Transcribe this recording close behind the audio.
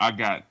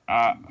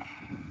I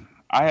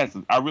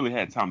really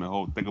had time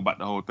to think about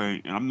the whole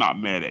thing, and I'm not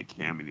mad at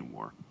Cam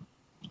anymore.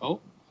 Oh,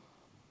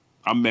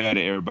 I'm mad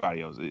at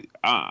everybody else.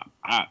 I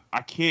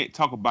can't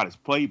talk about his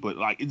play, but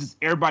like it's just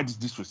everybody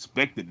just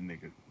disrespected the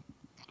nigga.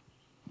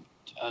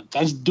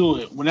 Let's do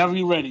it whenever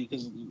you're ready,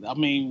 because I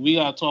mean we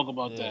gotta talk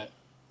about that.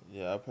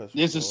 Yeah, I press.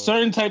 There's a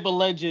certain type of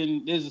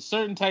legend. There's a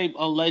certain type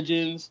of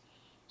legends,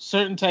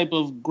 certain type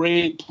of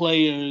great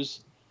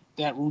players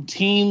that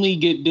routinely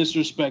get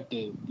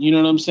disrespected. You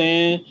know what I'm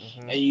saying?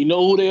 Mm-hmm. And you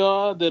know who they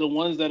are? They're the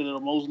ones that are the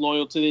most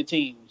loyal to their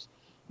teams.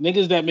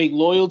 Niggas that make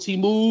loyalty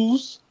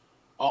moves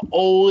are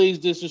always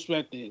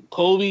disrespected.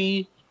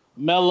 Kobe,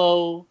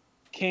 Melo,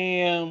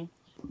 Cam,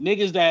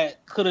 niggas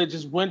that could have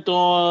just went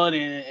on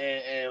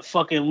and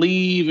fucking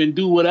leave and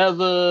do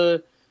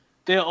whatever.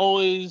 They're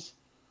always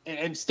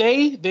and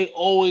stay. They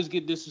always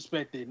get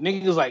disrespected.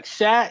 Niggas like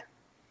Shaq,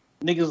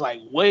 niggas like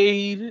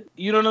Wade.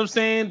 You know what I'm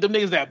saying? Them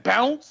niggas that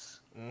bounce.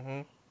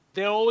 Mm-hmm.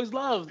 They're always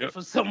loved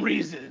for some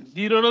reason.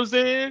 You know what I'm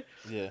saying?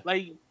 Yeah.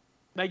 Like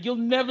you'll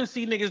never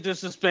see niggas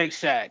disrespect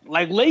Shaq.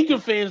 Like Laker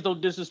fans don't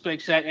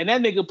disrespect Shaq, and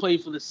that nigga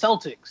played for the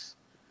Celtics.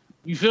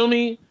 You feel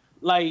me?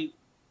 Like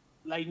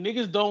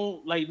niggas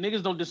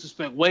don't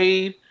disrespect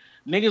Wade.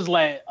 Niggas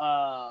let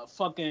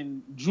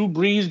fucking Drew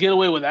Brees get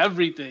away with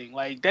everything.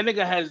 Like that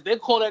nigga they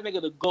call that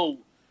nigga the GOAT.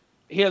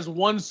 He has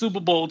one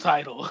Super Bowl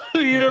title.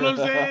 You know what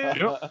I'm saying?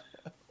 Yep.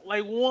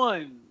 Like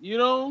one, you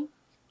know?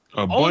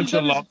 A bunch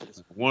of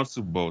losses, one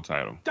Super Bowl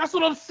title. That's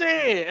what I'm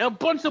saying. A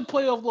bunch of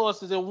playoff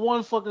losses and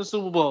one fucking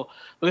Super Bowl.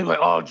 But they're like,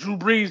 oh, Drew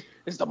Brees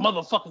is the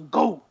motherfucking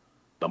GOAT.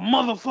 The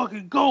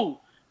motherfucking GOAT.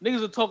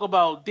 Niggas will talk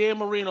about Dan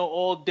Marino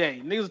all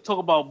day. Niggas will talk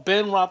about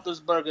Ben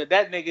Roethlisberger.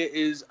 That nigga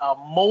is a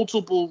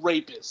multiple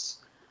rapist.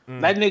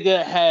 That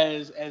nigga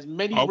has as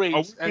many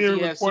rapes as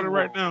he has Super Bowl.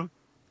 Right now?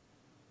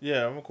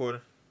 Yeah, I'm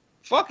recording.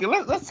 Fuck it,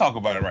 let's talk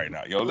about it right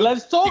now, yo.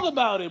 Let's talk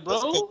about it,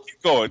 bro.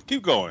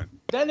 Keep going.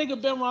 That nigga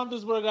Ben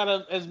Roethlisberger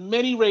got as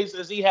many rapes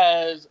as he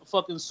has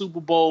fucking Super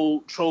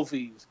Bowl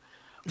trophies.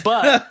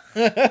 But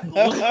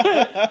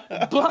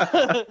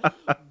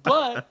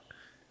but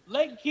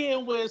let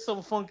Cam wear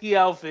some funky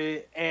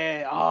outfit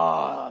and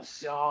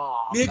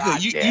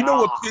nigga, you know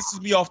what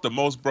pisses me off the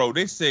most, bro?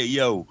 They say,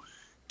 yo,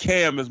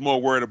 Cam is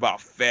more worried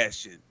about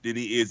fashion than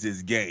he is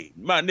his game.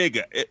 My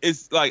nigga,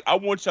 it's like I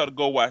want y'all to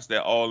go watch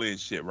that All In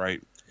shit,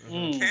 right?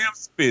 Cam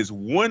spends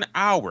 1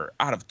 hour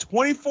out of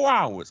 24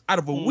 hours out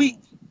of a week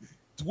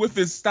with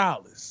his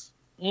stylist.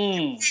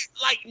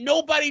 Like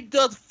nobody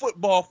does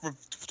football for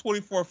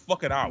 24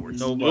 fucking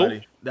hours. Nobody.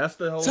 Nope. That's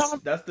the whole.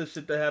 That's the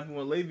shit that happened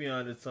with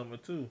Le'Veon this summer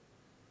too.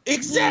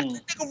 Exactly.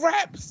 Nigga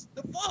raps.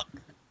 The fuck.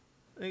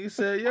 Nigga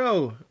said,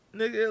 "Yo,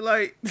 nigga,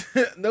 like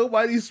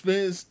nobody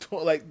spends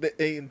like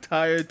the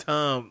entire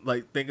time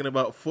like thinking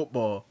about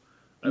football.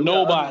 Like,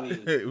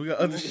 nobody. We got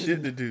other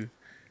shit to do."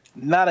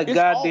 Not a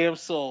goddamn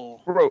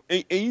soul. Bro,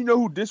 and you know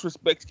who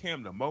disrespects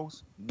Cam the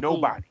most?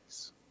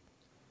 Nobody's.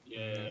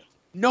 Yeah.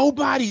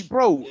 Nobody,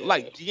 bro. Yeah.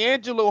 Like,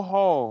 D'Angelo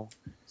Hall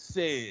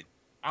said,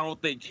 I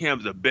don't think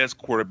Cam's the best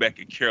quarterback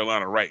in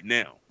Carolina right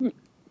now.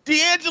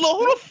 D'Angelo,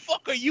 who the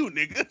fuck are you,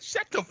 nigga?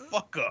 Shut the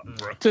fuck up,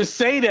 bro. To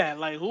say that,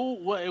 like,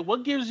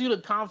 what gives you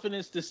the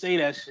confidence to say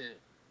that shit?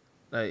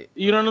 Like,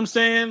 you know what I'm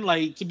saying?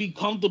 Like, to be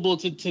comfortable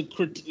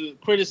to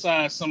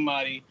criticize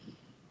somebody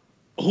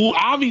who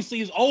obviously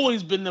has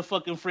always been the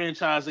fucking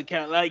franchise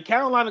account. Like,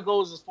 Carolina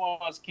goes as far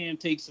as Cam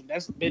takes him.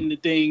 That's been the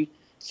thing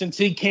since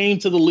he came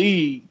to the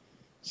league,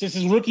 since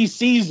his rookie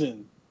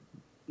season.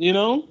 You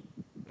know?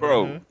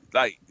 Bro,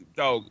 like,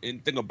 dog,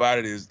 and thing about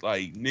it is,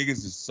 like,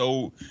 niggas is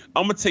so...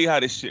 I'm going to tell you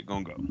how this shit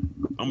going to go.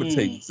 I'm going to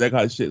tell you exactly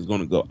how this shit is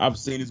going to go. I've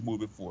seen this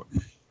movie before.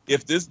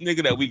 If this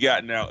nigga that we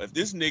got now, if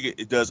this nigga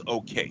it does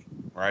okay,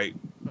 right?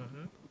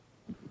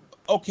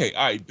 Okay,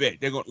 all right, bet.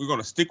 We're going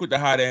to stick with the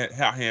hot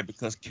hand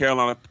because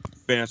Carolina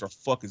fans are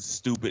fucking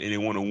stupid and they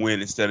want to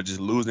win instead of just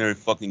losing every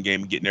fucking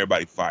game and getting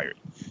everybody fired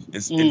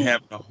and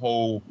having a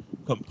whole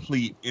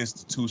complete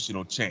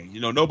institutional change.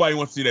 You know, nobody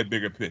wants to see that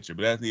bigger picture,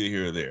 but that's neither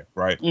here or there,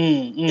 right?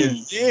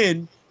 And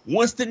then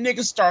once the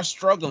niggas start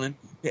struggling,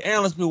 the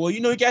analysts be, well, you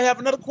know, you got to have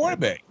another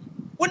quarterback.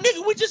 Well,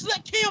 nigga, we just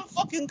let Cam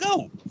fucking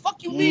go.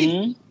 Fuck you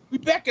mean? We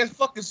back at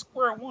fucking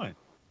square one.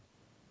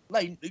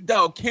 Like,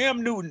 dog,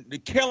 Cam Newton, the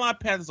Carolina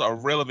Panthers are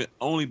relevant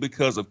only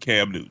because of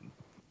Cam Newton.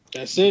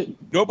 That's it.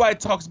 Nobody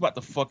talks about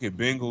the fucking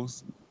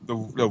Bengals.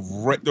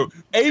 The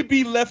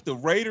AB left the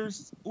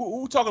Raiders.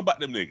 Who talking about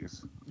them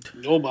niggas?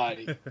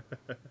 Nobody.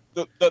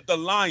 The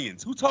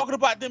Lions. Who talking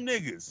about them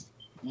niggas?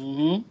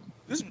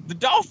 The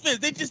Dolphins.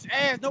 They just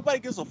asked. Nobody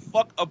gives a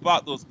fuck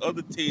about those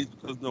other teams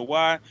because you know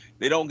why?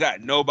 They don't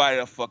got nobody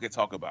to fucking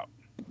talk about.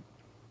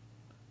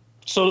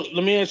 So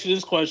let me ask you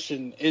this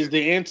question: is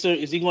the answer?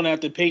 Is he going to have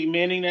to Peyton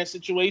Manning that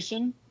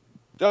situation?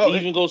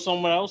 Even go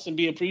somewhere else and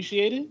be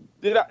appreciated?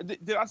 Did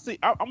I see?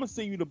 I'm gonna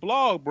send you the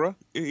blog, bro.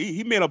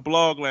 He made a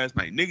blog last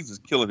night. Niggas is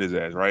killing his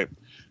ass, right?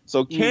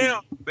 So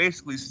Cam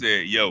basically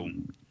said, "Yo."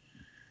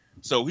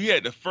 So he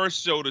had the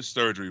first shoulder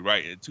surgery,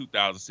 right, in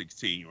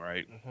 2016,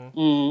 right?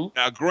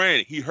 Now,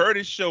 granted, he hurt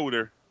his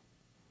shoulder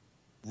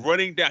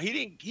running down.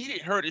 He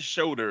didn't hurt his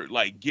shoulder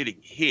like getting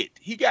hit.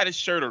 He got his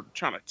shoulder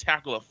trying to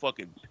tackle a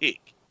fucking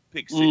pick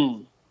six.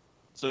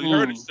 So he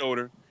hurt his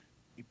shoulder.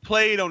 He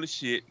played on the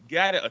shit,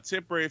 got a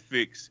temporary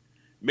fix,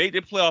 made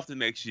the playoff the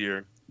next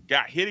year,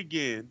 got hit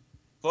again,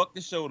 fucked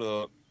the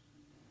shoulder up,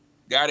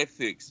 got it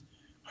fixed,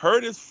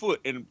 hurt his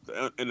foot in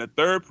the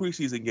third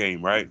preseason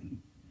game, right?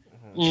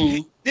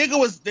 The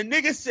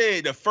nigga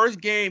said the first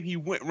game he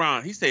went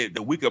around, he said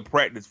the week of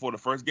practice for the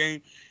first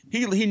game,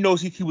 he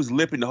knows he was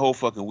limping the whole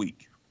fucking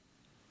week.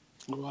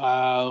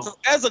 Wow. So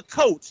as a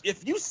coach,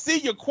 if you see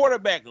your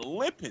quarterback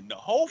limping the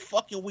whole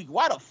fucking week,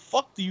 why the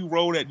fuck do you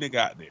roll that nigga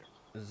out there?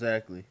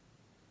 Exactly.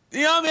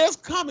 You know what I mean? That's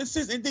common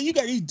sense. And then you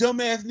got these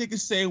dumbass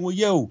niggas saying, well,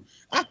 yo,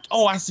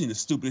 I seen the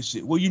stupidest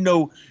shit. Well, you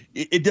know,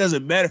 it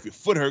doesn't matter if your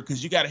foot hurt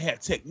because you got to have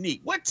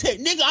technique. What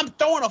technique? I'm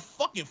throwing a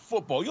fucking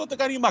football. You don't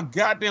think I need my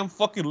goddamn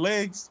fucking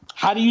legs?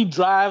 How do you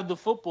drive the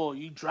football?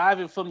 You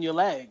drive it from your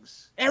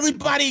legs.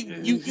 Everybody,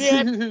 you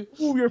can't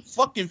move your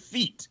fucking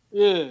feet.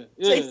 Yeah.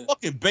 Say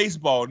fucking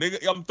baseball,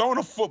 nigga. I'm throwing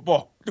a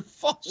football. The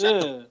fuck?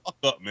 Shut the fuck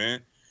up,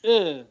 man.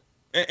 Yeah.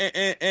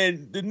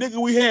 And the nigga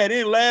we had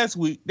in last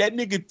week, that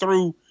nigga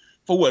threw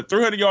for what,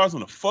 300 yards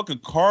on the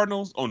fucking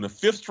Cardinals on the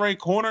fifth straight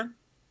corner?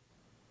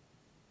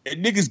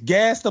 And niggas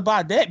gassed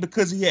about that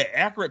because he had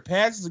accurate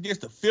passes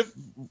against the fifth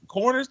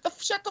corners?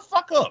 Shut the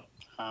fuck up.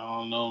 I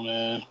don't know,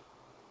 man.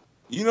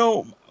 You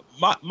know,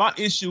 my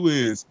issue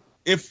is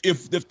if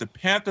the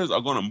Panthers are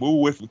going to move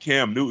away from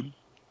Cam Newton,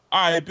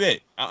 I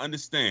bet. I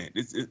understand.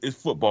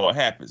 It's football. It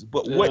happens.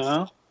 But what's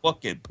the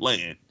fucking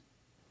plan?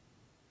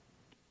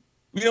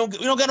 We don't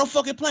got no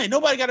fucking plan.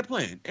 Nobody got a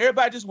plan.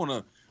 Everybody just want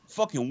to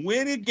fucking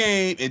win a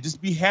game and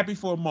just be happy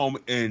for a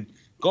moment and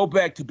go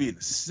back to being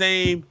the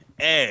same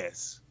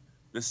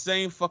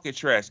fucking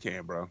trash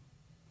can, bro.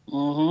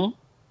 Mm-hmm.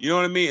 You know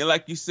what I mean? And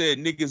like you said,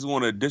 niggas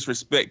want to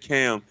disrespect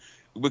Cam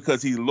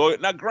because he's loyal.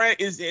 Now, Grant,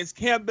 is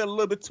Cam been a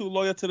little bit too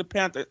loyal to the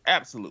Panthers?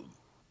 Absolutely.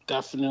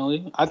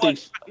 Definitely. I think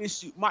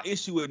my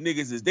issue with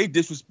niggas is they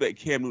disrespect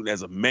Cam Newton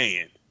as a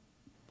man.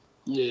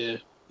 Yeah.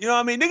 You know what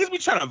I mean? Niggas be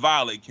trying to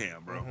violate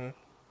Cam, bro. Mm-hmm.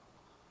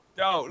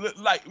 Yo,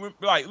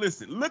 like,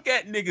 listen, look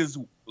at niggas,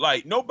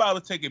 like, nobody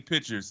was taking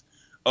pictures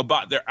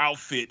about their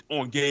outfit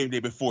on game day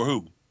before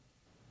who?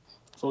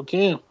 For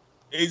Cam.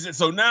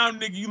 So now,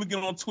 nigga, you looking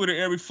on Twitter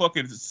every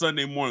fucking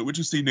Sunday morning, what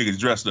you see niggas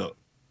dressed up?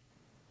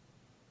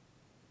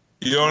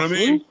 You know what I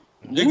mean?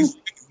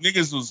 Mm-hmm.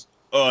 Niggas was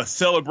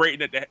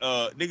celebrating at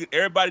the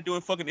everybody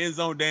doing fucking end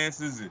zone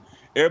dances and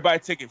everybody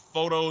taking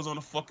photos on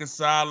the fucking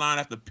sideline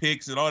after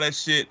picks and all that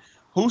shit.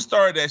 Who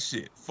started that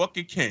shit?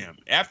 Fucking Cam.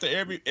 After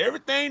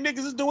everything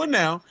niggas is doing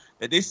now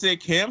that they said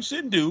Cam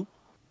shouldn't do,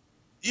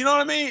 you know what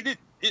I mean?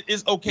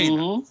 It's okay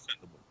now.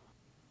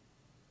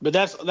 But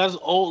that's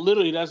old.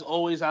 Literally, that's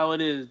always how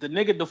it is.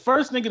 The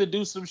first nigga to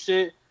do some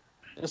shit,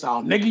 it's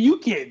all nigga, you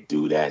can't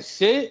do that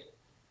shit.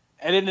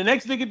 And then the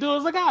next nigga do it,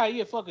 it's like, all right,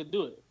 yeah, fucking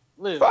do it.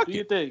 Live, do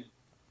your thing.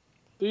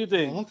 Do your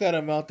thing. Look at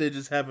him out there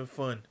just having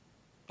fun.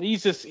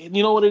 He's just,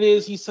 you know what it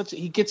is?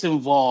 He gets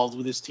involved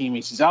with his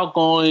teammates. He's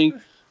outgoing.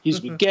 He's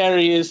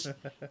gregarious.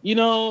 You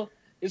know,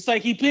 it's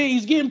like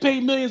he's getting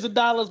paid millions of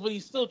dollars, but he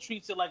still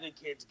treats it like a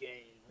kid's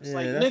game. It's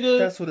like, nigga.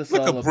 That's what it's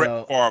look all at about.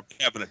 Brett Favre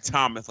having a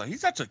time. It's like, he's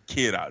such a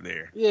kid out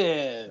there.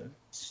 Yeah.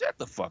 Shut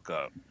the fuck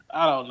up.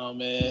 I don't know,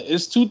 man.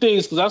 It's two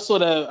things, because I saw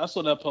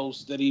that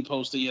post that he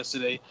posted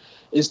yesterday.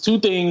 It's two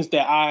things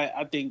that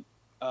I think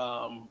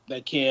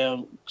that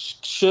Cam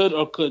should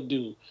or could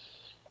do.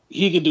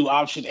 He could do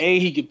option A.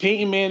 He could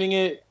Peyton Manning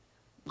it,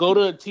 go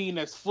to a team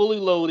that's fully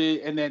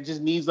loaded and that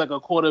just needs like a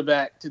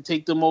quarterback to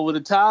take them over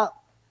the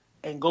top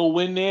and go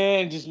win there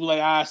and just be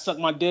like, suck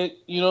my dick,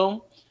 you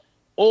know?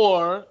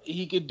 Or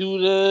he could do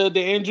the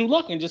Andrew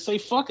Luck and just say,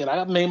 fuck it,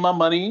 I made my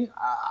money,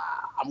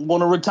 I'm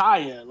going to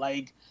retire.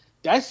 Like,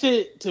 that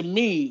shit, to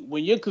me,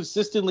 when you're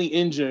consistently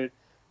injured,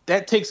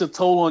 that takes a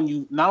toll on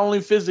you, not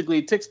only physically,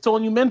 it takes a toll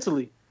on you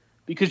mentally,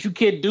 because you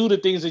can't do the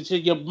things that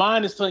your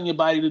mind is telling your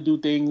body to do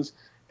things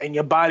and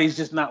your body's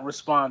just not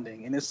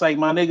responding. And it's like,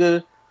 my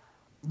nigga,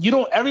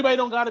 everybody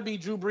don't got to be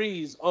Drew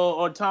Brees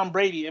or Tom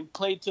Brady and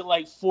play till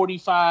like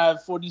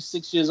 45,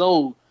 46 years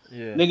old.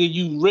 Yeah. Nigga,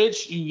 you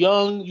rich, you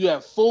young, you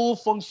have full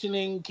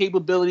functioning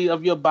capability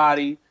of your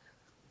body.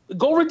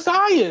 Go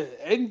retire.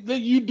 And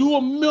then you do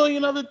a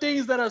million other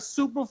things that are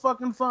super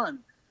fucking fun.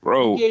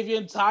 Bro. You gave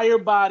your entire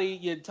body,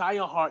 your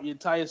entire heart, your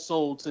entire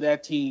soul to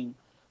that team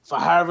for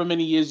however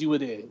many years you were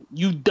there.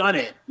 You done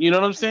it. You know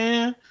what I'm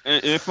saying?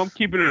 And if I'm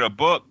keeping it a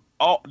buck,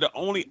 the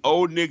only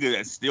old nigga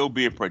that's still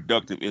being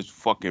productive is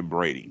fucking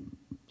Brady.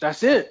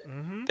 That's it.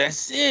 Mm-hmm.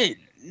 That's it.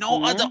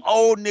 No other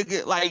old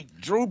nigga like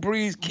Drew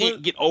Brees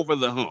can't get over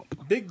the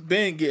hump. Big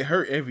Ben get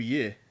hurt every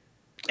year.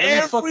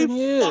 Every fucking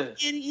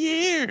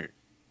year.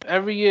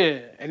 Every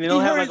year. And they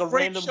don't have like a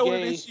random shoulder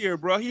game this year,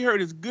 bro. He hurt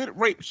his good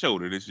rape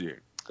shoulder this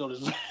year.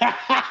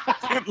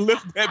 Can't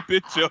lift that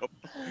bitch up.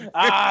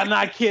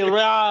 Not kidding.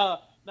 Now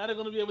they're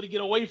gonna be able to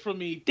get away from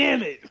me.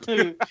 Damn it.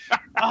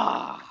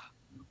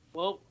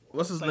 Well,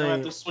 what's his name?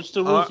 Have to switch to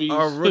roofies.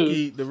 Our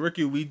rookie, the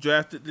rookie we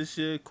drafted this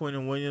year,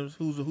 Quentin Williams,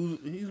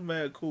 he's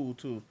mad cool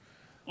too.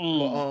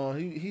 But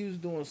he was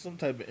doing some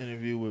type of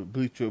interview with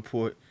Bleacher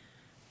Report,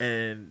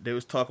 and they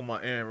was talking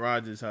about Aaron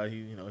Rodgers, how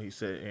he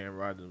said Aaron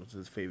Rodgers was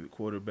his favorite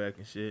quarterback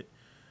and shit.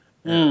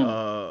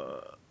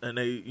 And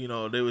they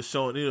they was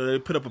showing they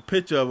put up a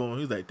picture of him.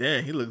 He was like,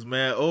 damn, he looks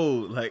mad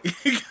old. Like,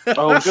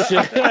 oh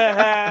shit.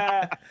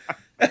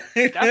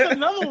 That's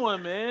another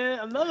one, man.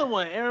 Another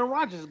one. Aaron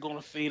Rodgers is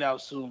gonna fade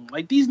out soon.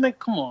 Like these niggas,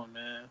 come on,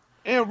 man.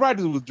 Aaron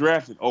Rodgers was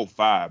drafted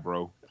 05,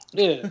 bro.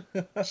 Yeah.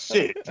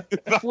 Shit.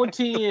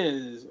 14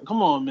 years.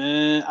 Come on,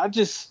 man.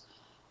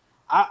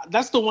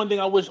 That's the one thing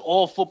I wish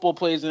all football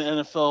players in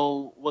the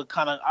NFL would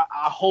kind of.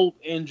 I hope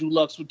Andrew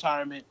Luck's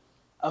retirement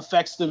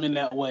affects them in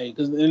that way,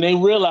 and they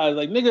realize,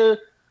 like, nigga,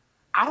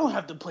 I don't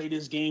have to play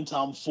this game till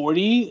I'm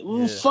 40.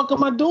 What the fuck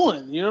am I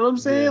doing? You know what I'm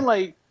saying? Yeah.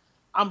 Like,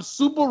 I'm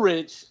super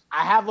rich.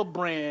 I have a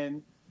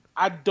brand.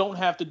 I don't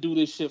have to do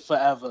this shit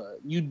forever.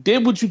 You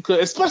did what you could,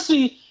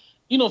 especially,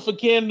 for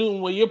Cam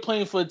Newton, when you're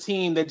playing for a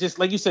team that just,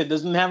 like you said,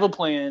 doesn't have a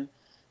plan.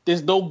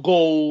 There's no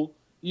goal.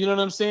 You know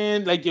what I'm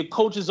saying? Like, your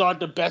coaches aren't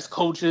the best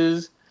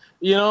coaches.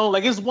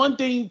 Like, it's one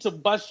thing to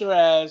bust your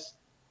ass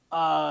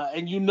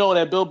and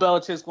that Bill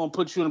Belichick's going to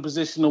put you in a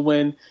position to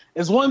win.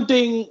 It's one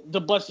thing to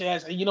bust your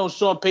ass and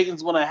Sean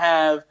Payton's going to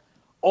have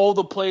all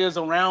the players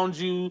around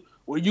you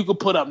where you could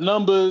put up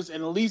numbers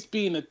and at least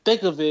be in the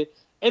thick of it.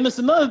 And it's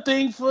another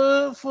thing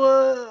to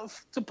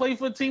play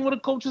for a team where the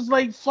coach is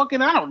like,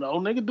 fucking, I don't know,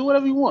 nigga, do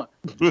whatever you want.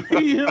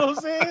 You know what I'm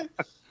saying?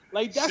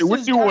 Like, that's shit,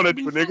 what you want to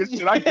do, nigga?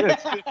 Shit, I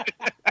guess.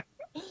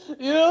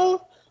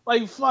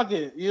 Like, fuck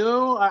it.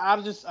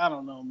 I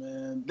don't know,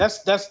 man.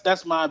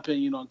 That's my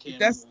opinion on Cam.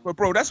 But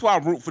bro, that's why I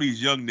root for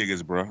these young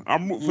niggas, bro.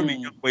 I'm rooting for these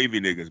young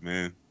wavy niggas,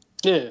 man.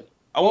 Yeah.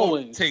 I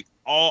want them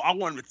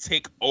to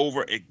take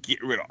over and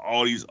get rid of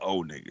all these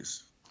old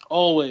niggas.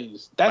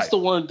 Always. That's the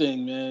one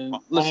thing, man.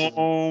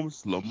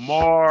 Mahomes,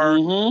 Lamar,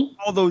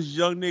 all those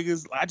young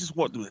niggas. I just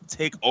want them to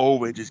take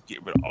over and just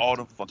get rid of all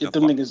the fucking. Get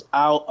them niggas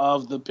out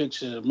of the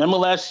picture. Remember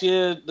last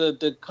year,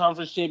 the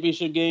conference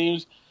championship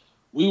games?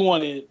 We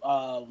wanted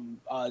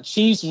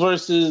Chiefs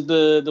versus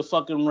the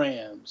fucking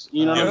Rams.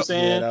 You know what I'm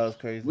saying? Yeah, that was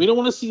crazy. We don't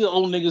want to see the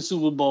old nigga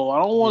Super Bowl. I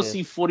don't want to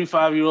see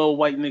 45-year-old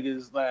white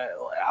niggas. Like,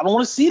 I don't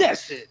want to see that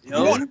shit.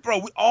 Bro,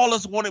 we all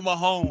us wanted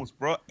Mahomes,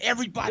 bro.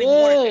 Everybody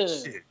wanted that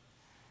shit.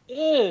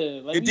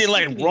 Yeah. Like, it did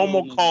like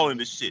Romo calling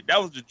the shit. That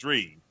was the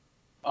dream.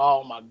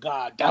 Oh my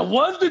God, that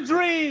was the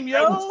dream,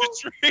 yo. That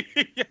was the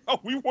dream, yo.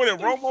 We wanted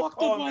Romo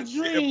calling the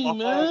dream,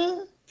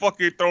 man.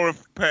 Fucking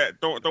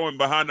throwing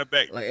behind the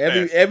back. Like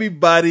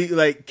everybody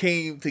like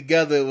came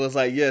together and was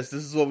like, yes,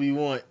 this is what we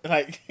want.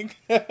 Like,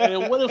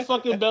 and what did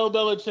fucking Bill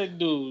Belichick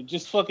do?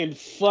 Just fucking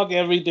fuck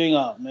everything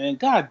up, man.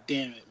 God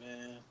damn it,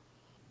 man.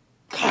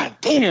 God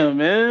damn,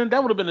 man.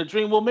 That would have been a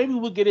dream. Well, maybe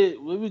we'll get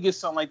it. Maybe we get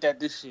something like that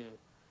this year.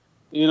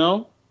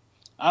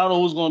 I don't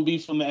know who's going to be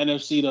from the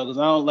NFC though, because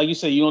I don't, like you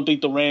said, you don't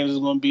think the Rams is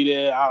going to be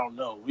there. I don't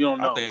know. We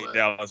don't know. I think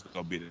Dallas is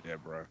going to be there,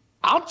 bro.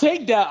 I'll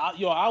take that.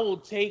 I will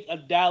take a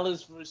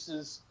Dallas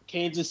versus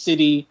Kansas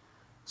City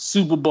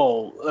Super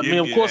Bowl. I mean,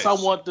 of course, I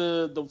want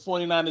the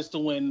 49ers to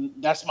win.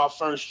 That's my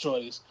first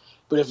choice.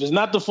 But if it's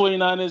not the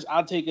 49ers,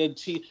 I'll take a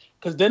Chiefs.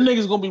 Because then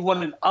niggas going to be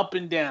running up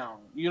and down.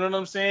 You know what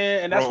I'm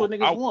saying? And that's what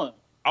niggas want.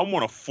 I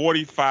want a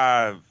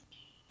 45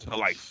 to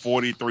like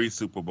 43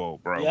 Super Bowl,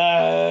 bro.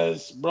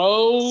 Yes,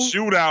 bro.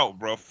 Shoot out,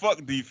 bro.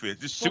 Fuck defense.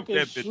 Just shoot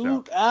that bitch out.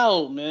 Shoot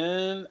out,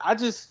 man.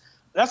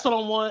 That's what I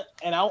want,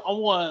 and I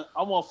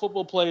want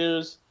football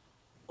players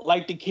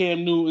like the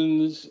Cam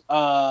Newtons.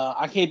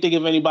 I can't think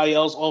of anybody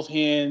else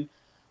offhand,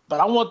 but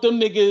I want them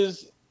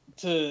niggas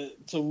to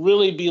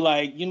really be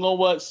like, you know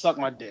what, suck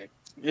my dick.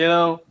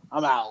 I'm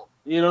out.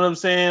 You know what I'm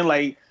saying?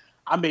 Like,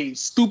 I made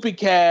stupid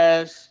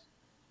cash.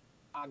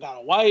 I got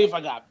a wife. I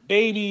got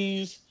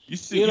babies. You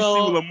see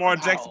what Lamar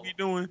Jackson be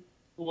doing?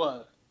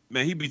 What?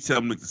 Man, he be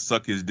telling me to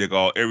suck his dick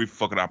every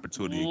fucking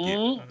opportunity he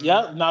get.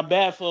 Yep, not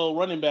bad for a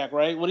running back,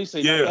 right? What do you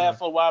say? Yeah. Not bad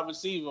for a wide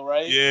receiver,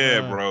 right?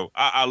 Yeah, bro.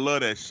 I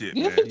love that shit,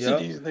 Give it to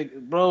these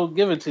niggas, bro.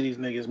 Give it to these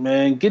niggas,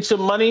 man. Get your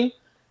money,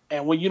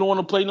 and when you don't want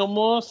to play no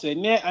more, say,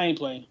 nah, I ain't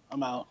playing.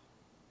 I'm out.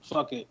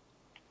 Fuck it.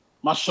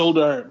 My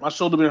shoulder hurt. My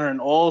shoulder been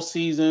hurting all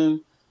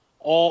season,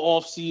 all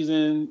off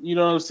season. You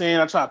know what I'm saying?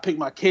 I try to pick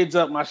my kids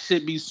up. My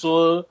shit be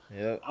sore.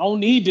 Yep. I don't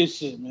need this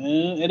shit,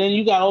 man. And then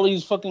you got all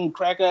these fucking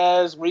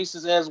crack-ass,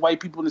 racist-ass white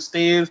people in the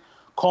stands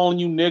calling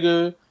you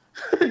nigga.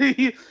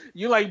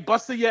 You like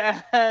busting your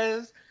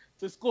ass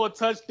to score a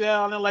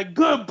touchdown and like,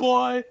 good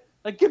boy.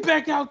 Like, get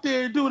back out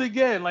there and do it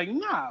again. Like,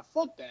 nah,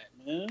 fuck that,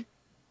 man.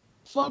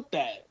 Fuck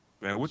that.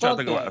 Man, what y'all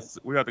think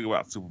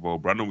about Super Bowl,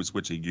 bro? I know we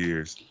switching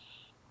gears.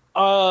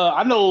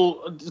 I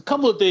know a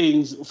couple of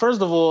things.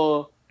 First of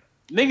all,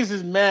 niggas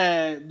is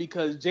mad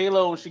because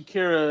J-Lo and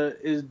Shakira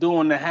is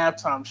doing the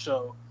halftime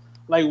show.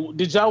 Like,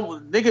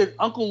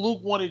 Uncle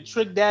Luke wanted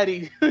Trick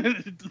Daddy to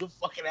do the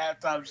fucking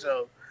halftime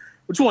show.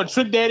 What you want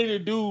Trick Daddy to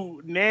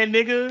do, Nan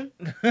Nigga?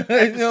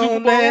 No,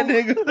 Nan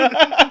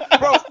Nigga.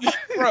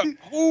 bro,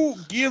 who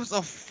gives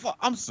a fuck?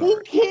 I'm sorry.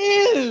 Who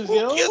cares,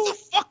 Who gives a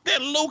fuck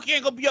that Luke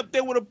ain't gonna be up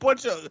there with a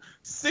bunch of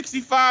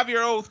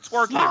 65-year-olds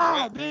twerking?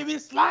 Slide, baby,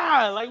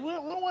 slide. Like, we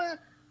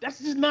That's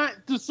just not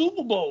the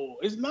Super Bowl.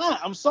 It's not.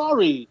 I'm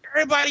sorry.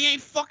 Everybody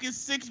ain't fucking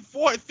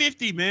 6'4"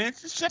 50, man.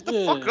 Just shut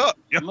the fuck up.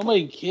 Yo.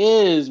 Nobody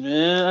cares,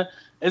 man.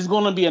 It's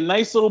gonna be a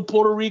nice little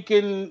Puerto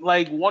Rican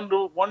like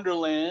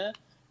wonderland.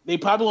 They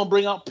probably gonna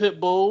bring out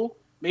Pitbull,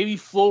 maybe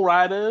Full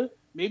Rider,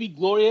 maybe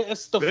Gloria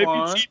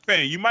Estefan. Maybe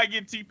T-Pain. You might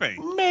get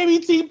T-Pain. Maybe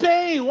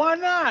T-Pain. Why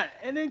not?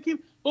 And then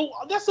keep. But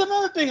that's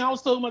another thing I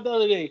was talking about the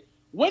other day.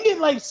 When did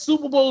like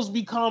Super Bowls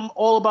become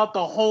all about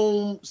the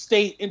home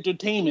state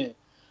entertainment?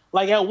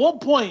 Like at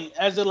what point,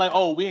 as in like,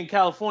 oh, we in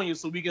California,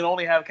 so we can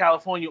only have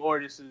California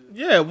artists.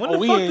 Yeah, when the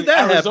fuck did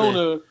that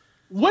happen?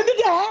 When did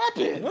that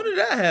happen? When did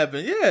that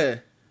happen? Yeah.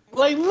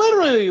 Like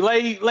literally,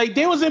 like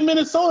they was in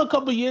Minnesota a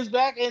couple years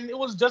back, and it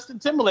was Justin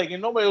Timberlake,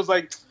 and nobody was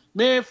like,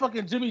 man,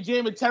 fucking Jimmy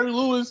Jam and Terry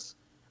Lewis,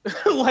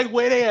 like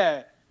where they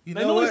at? You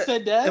like, know what?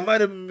 Said that. It might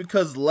have been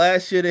because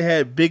last year they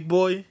had Big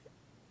Boy.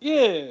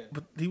 Yeah,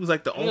 but he was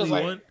like the only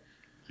one.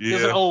 Yeah.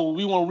 Like, oh,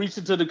 we want to reach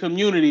into the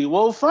community.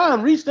 Well,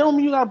 fine, reach. That don't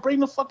mean you gotta bring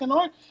the fucking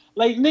art.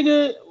 Like,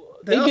 nigga,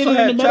 they also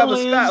had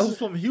Travis Scott, who's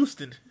from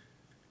Houston.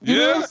 You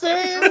know what I'm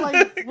saying?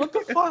 Like, what the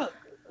fuck?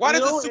 Why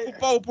does the Super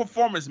Bowl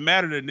performance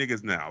matter to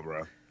niggas now,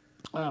 bro?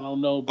 I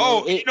don't know, bro.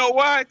 Oh, you know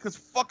why? Because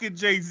fucking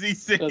Jay-Z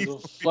said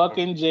because of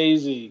fucking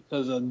Jay-Z.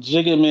 Because of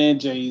Jigga Man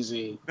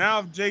Jay-Z. Now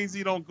if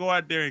Jay-Z don't go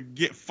out there and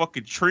get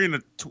fucking Trina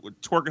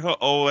twerking her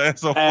old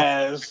ass off.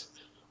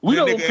 We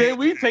don't care.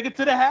 We take it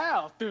to the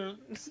house.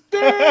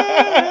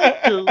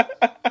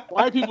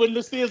 White people in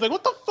the stands like,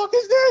 what the fuck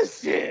is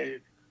this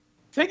shit?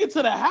 Take it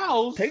to the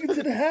house. Take it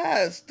to the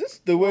house. This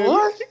is the way.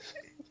 What?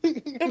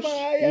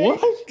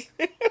 What?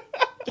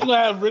 They're gonna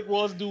have Rick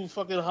Ross do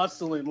fucking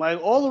hustling. Like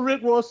all of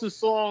Rick Ross's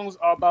songs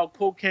are about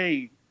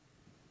cocaine.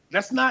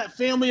 That's not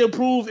family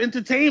approved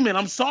entertainment.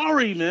 I'm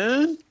sorry,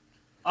 man.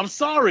 I'm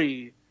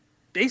sorry.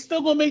 They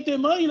still gonna make their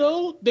money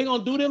though. They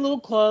gonna do their little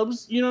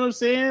clubs. You know what I'm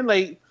saying?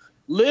 Like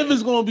Liv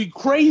is gonna be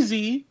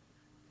crazy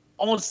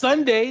on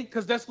Sunday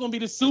because that's gonna be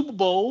the Super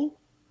Bowl.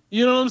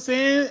 You know what I'm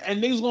saying?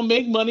 And niggas gonna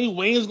make money.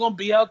 Wayne's gonna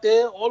be out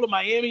there. All the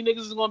Miami niggas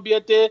is gonna be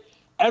out there.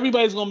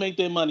 Everybody's gonna make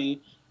their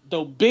money.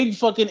 The big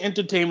fucking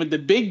entertainment, the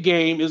big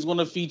game is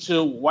gonna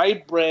feature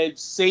white bread,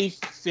 safe,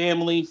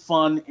 family,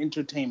 fun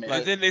entertainment.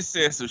 Like then they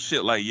said some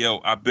shit like, "Yo,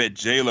 I bet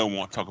J-Lo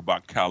won't talk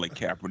about Colin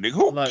Kaepernick."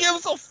 Who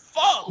gives a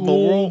fuck?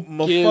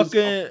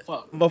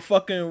 My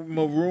fucking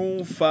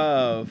Maroon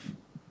 5.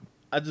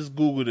 I just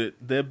googled it.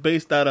 They're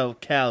based out of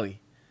Cali.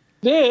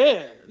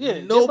 Yeah.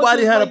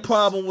 Nobody had a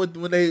problem with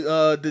when they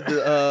did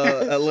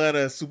the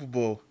Atlanta Super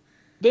Bowl.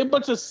 They're a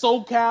bunch of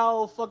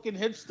SoCal fucking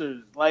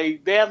hipsters.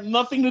 Like, they have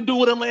nothing to do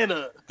with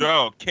Atlanta.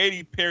 Bro,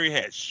 Katy Perry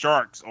had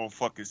sharks on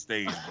fucking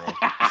stage, bro.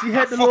 She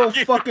had the little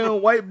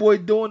fucking white boy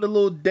doing the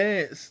little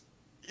dance.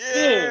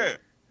 Yeah.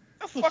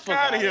 The fuck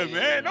out of here,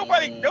 man.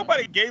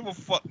 Nobody gave a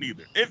fuck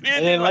neither. And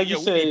then, like you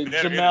said,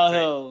 Jamel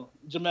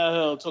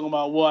Hill talking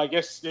about, well, I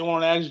guess they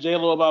want to ask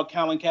J-Lo about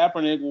Colin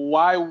Kaepernick.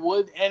 Why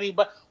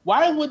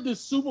would the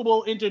Super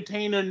Bowl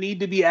entertainer need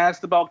to be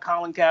asked about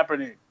Colin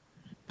Kaepernick?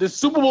 The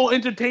Super Bowl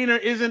entertainer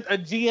isn't a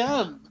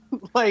GM.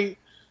 Like,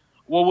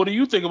 well, what do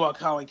you think about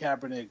Colin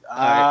Kaepernick? All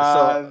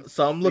right,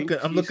 so I'm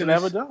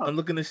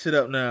looking this shit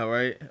up now,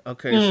 right?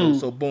 Okay,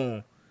 so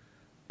boom.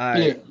 All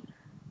right. Yeah.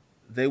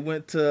 They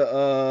went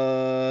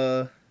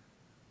to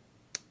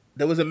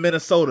they was in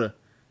Minnesota.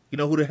 You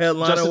know who the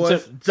headliner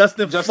was?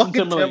 Justin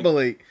fucking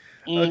Timberlake.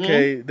 Mm-hmm.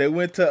 Okay, they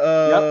went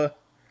to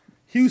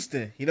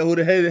Houston. You know who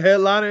the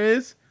headliner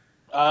is?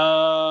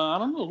 I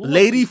don't know.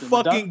 Lady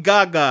fucking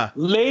Gaga.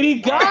 Lady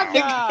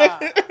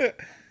Gaga.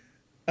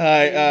 All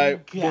right.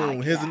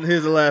 Boom.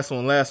 Here's the last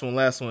one.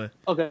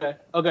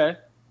 Okay.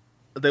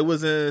 They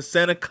was in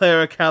Santa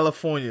Clara,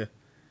 California.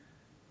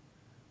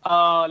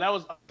 That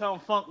was Uptown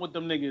Funk with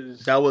them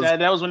niggas. That was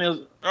when it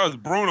was. That was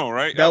Bruno,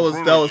 right? That was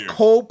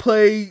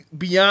Coldplay,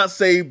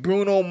 Beyonce,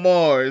 Bruno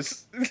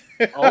Mars.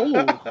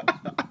 Oh.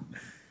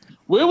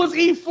 Where was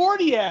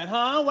E40 at,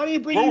 huh? Why didn't you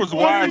bring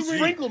E40 to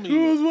sprinkle me?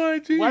 Who was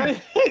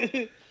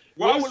YG?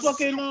 Why was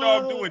fucking Snoop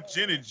Dogg doing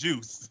gin and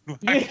juice?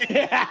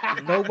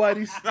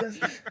 Nobody's.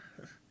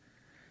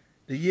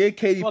 The year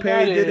Katy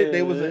Perry did it,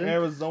 they was in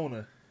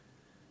Arizona.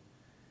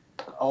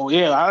 Oh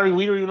yeah,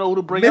 we don't even know who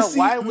to bring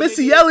out.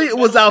 Missy Elliott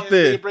was out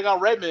there. They bring out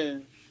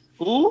Redman.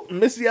 Who?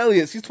 Missy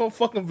Elliott. She's from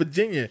fucking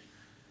Virginia.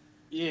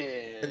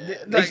 Yeah.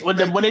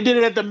 When they did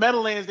it at the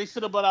Meadowlands, they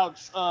should have brought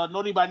out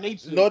Naughty by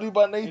Nature.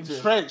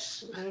 And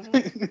Trench.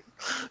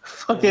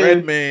 Fucking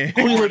Redman.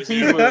 Queen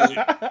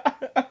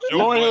Latifah.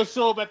 Lauryn Hill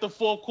show up at the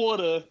fourth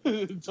quarter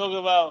talking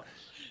about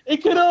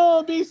it could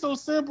all be so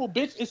simple,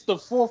 bitch. It's the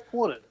fourth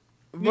quarter.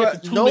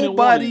 But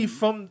nobody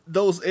from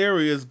those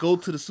areas go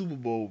to the Super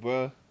Bowl,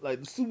 bro.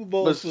 Like the Super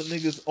Bowl is for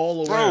niggas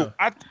all around.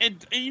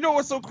 And you know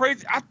what's so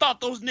crazy? I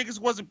thought those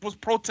niggas was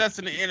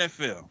protesting the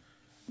NFL.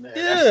 Man,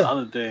 that's the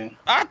other thing.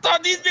 I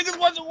thought these niggas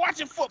wasn't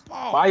watching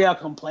football. Why y'all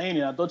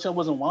complaining? I thought y'all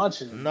wasn't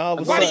watching. No,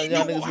 how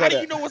do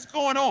you know what's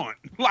going on?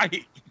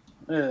 Like,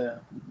 yeah.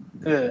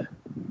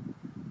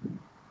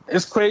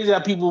 It's crazy how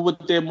people with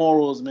their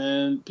morals,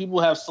 man. People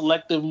have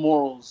selective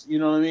morals. You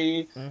know what I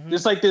mean? Mm-hmm.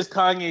 Just like this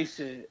Kanye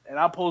shit. And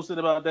I posted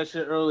about that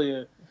shit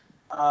earlier.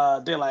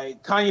 they're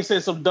like, Kanye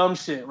said some dumb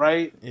shit,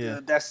 right? Yeah.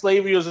 That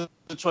slavery was a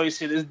choice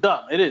shit is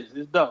dumb. It is.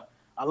 It's dumb.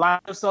 Align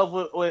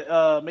yourself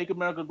with Make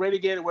America Great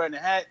Again, wearing the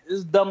hat.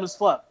 It's dumb as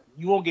fuck.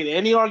 You won't get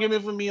any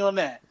argument from me on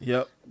that.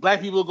 Yep.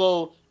 Black people go,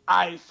 all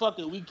right, fuck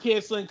it. We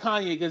canceling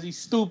Kanye because he's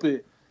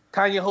stupid.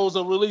 Kanye holds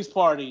a release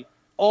party.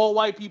 All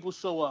white people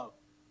show up.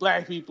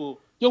 Black people.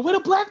 Yo, where the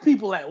black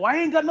people at? Why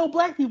ain't got no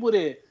black people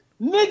there?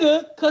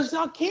 Nigga, because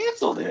y'all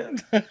canceled him.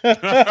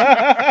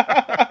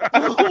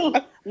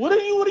 What do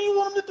you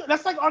want him to do?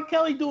 That's like R.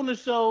 Kelly doing the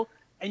show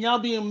and y'all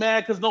being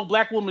mad because no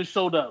black woman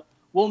showed up.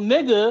 Well,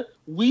 nigga,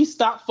 we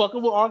stopped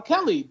fucking with R.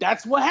 Kelly.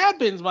 That's what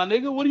happens, my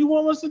nigga. What do you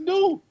want us to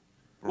do?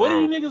 Bro, what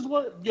do you niggas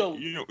want? Yo,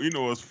 you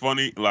know what's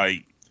funny?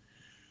 Like,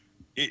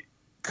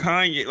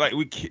 Kanye, like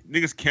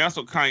niggas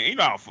canceled Kanye. You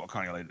know how fuck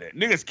Kanye like that.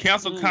 Niggas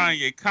canceled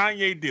Kanye.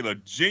 Kanye did a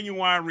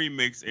genuine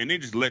remix, and they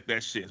just let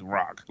that shit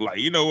rock. Like,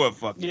 you know what?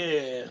 Fuck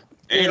yeah.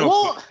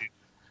 Well,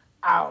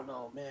 I don't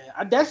know,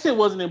 man. That shit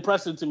wasn't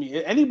impressive to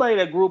me. Anybody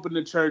that grew up in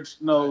the church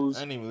knows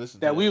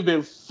that we've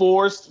been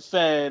forced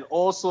fed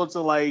all sorts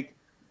of like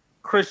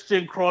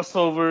Christian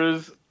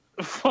crossovers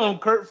from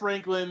Kurt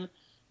Franklin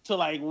to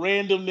like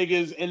random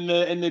niggas in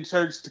the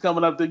church to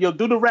coming up to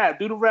do the rap.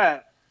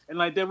 And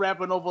like they're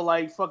rapping over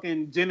like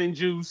fucking gin and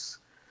juice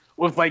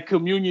with like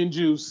communion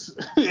juice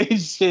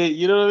and shit.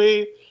 You know what I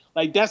mean?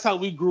 Like that's how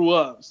we grew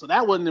up. So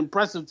that wasn't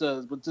impressive to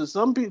us. But to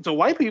some people, to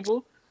white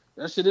people,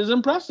 that shit is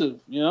impressive.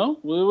 You know?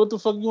 What the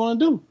fuck you want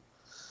to do?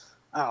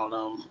 I don't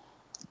know.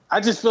 I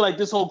just feel like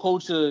this whole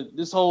culture,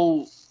 this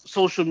whole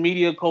social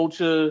media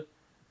culture,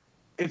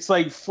 it's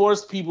like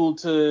forced people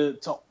to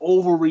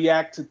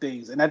overreact to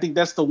things. And I think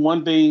that's the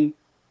one thing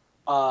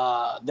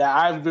that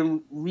I've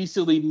been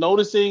recently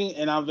noticing,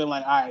 and I've been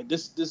like, all right,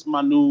 this is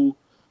my new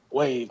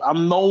wave.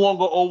 I'm no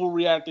longer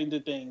overreacting to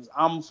things.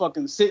 I'm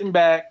fucking sitting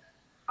back.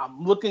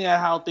 I'm looking at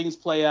how things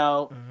play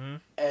out,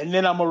 and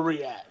then I'm gonna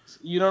react.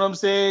 You know what I'm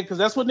saying? Because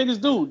that's what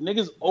niggas do.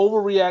 Niggas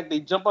overreact. They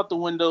jump out the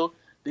window.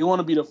 They want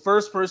to be the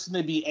first person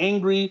to be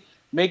angry,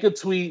 make a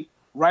tweet,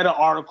 write an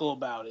article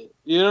about it.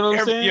 You know what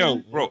I'm saying? Yo,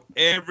 bro,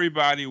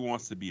 everybody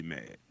wants to be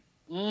mad.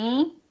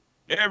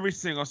 Every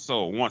single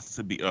soul wants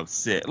to be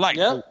upset. Like,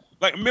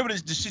 like remember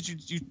the shit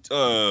you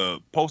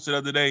posted the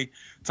other day?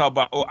 Talk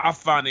about, I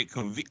find it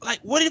convenient. Like,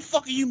 what the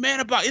fuck are you mad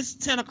about? It's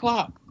 10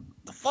 o'clock.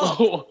 The fuck?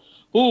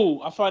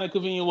 I find it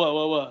convenient.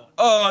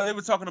 What? They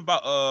were talking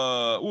about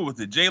what was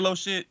it? J-Lo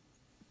shit.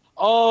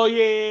 Oh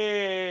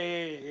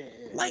yeah.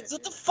 Like,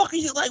 what the fuck are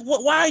you like?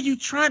 What? Why are you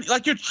trying?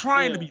 Like, you're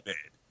trying to be mad.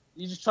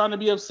 You're just trying to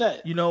be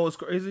upset. You know what's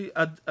crazy?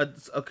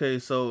 Okay,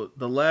 so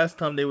the last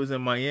time they was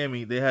in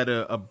Miami, they had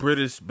a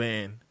British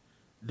band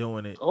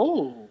doing it.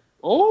 So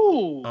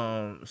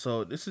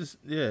this is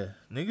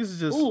niggas is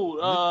just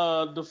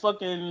the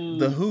fucking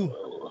The Who.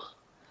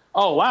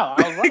 Oh wow,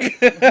 I was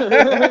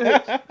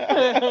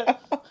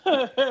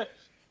right.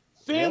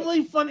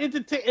 Family fun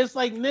entertainment. It's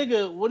like,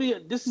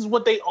 nigga, this is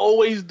what they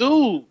always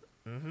do.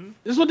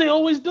 This is what they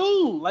always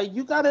do. Like,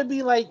 you gotta be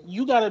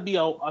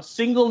a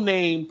single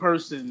name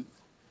person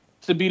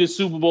to be the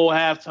Super Bowl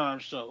halftime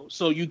show.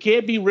 So you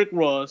can't be Rick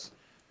Ross,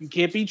 you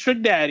can't be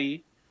Trick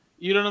Daddy.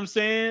 You know what I'm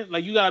saying?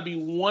 Like, you gotta be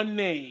one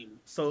name.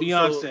 So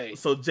Beyonce.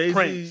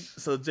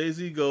 So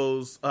Jay-Z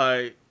goes, all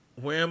right,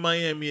 we're in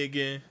Miami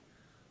again.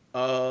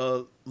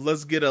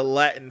 Let's get a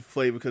Latin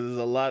flavor because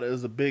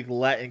there's a big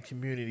Latin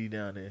community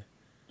down there.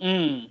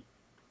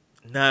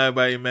 Now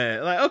everybody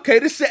mad. Like, okay,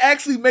 this shit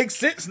actually makes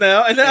sense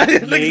now. And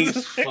it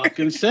makes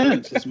fucking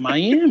sense. It's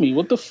Miami.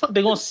 What the fuck?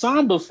 They're gonna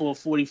samba for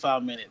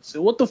 45 minutes.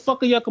 So what the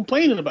fuck are y'all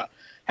complaining about?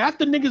 Half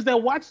the niggas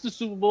that watch the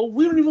Super Bowl,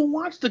 we don't even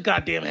watch the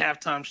goddamn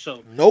halftime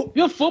show. Nope.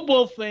 You're a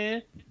football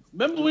fan.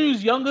 Remember when we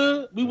was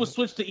younger, we would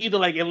switch to either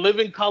like In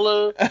Living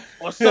Color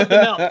or something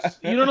else.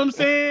 You know what I'm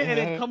saying? And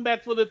then come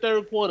back for the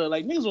third quarter.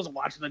 Like, niggas wasn't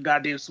watching the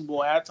goddamn Super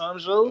Bowl halftime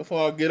show.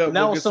 Before I get up,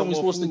 now it's something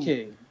we're supposed to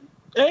kick.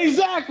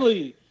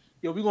 Exactly.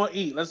 Yo, we gonna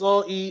eat. Let's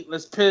all eat.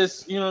 Let's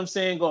piss. You know what I'm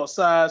saying? Go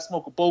outside,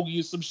 smoke a bogey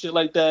or some shit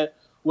like that.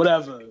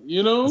 Whatever.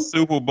 You know? The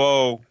Super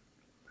Bowl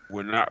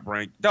would not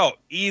bring... No,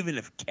 even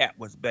if Cap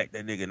was back,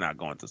 that nigga not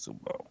going to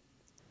Super Bowl.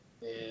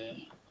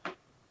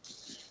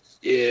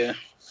 Yeah.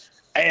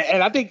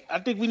 And I think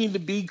we need to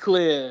be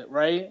clear,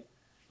 right?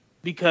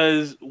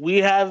 Because we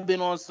have been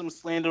on some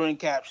slandering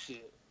Cap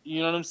shit. You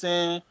know what I'm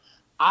saying?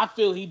 I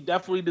feel he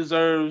definitely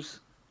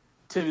deserves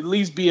to at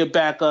least be a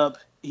backup.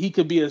 He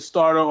could be a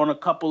starter on a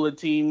couple of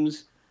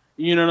teams.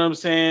 You know what I'm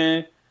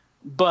saying?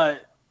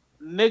 But,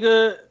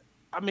 nigga,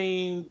 I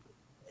mean,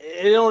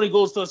 it only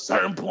goes to a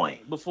certain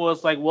point before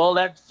it's like, well,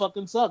 that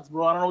fucking sucks,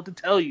 bro. I don't know what to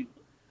tell you.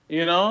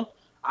 You know?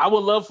 I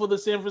would love for the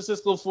San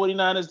Francisco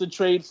 49ers to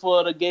trade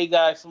for the gay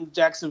guy from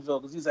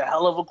Jacksonville because he's a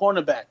hell of a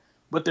cornerback.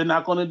 But they're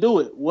not going to do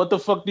it. What the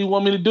fuck do you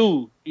want me to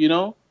do? You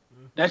know?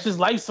 That's just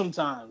life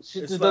sometimes.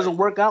 Shit just doesn't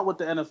work out with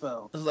the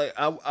NFL. It's like,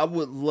 I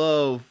would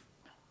love...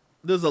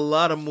 There's a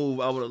lot of moves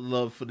I would have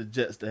loved for the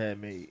Jets to have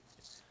made.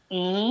 They're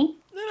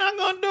not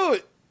going to do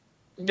it.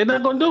 They're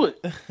not going to do it.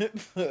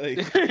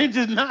 It's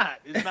just not.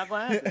 It's not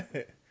going to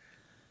happen.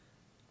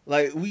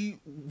 Like,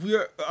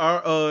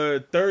 our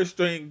third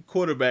string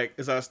quarterback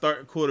is our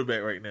starting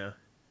quarterback right now.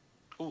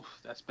 Oof,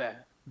 that's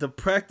bad. The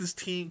practice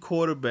team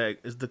quarterback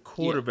is the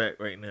quarterback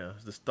right now.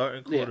 It's the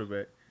starting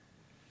quarterback.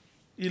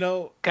 You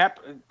know,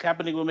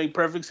 Kaepernick will make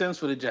perfect sense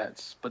for the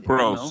Jets, but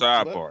bro,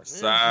 sidebar,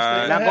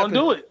 they're not gonna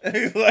do it.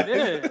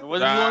 Yeah,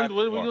 what are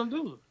we gonna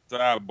do?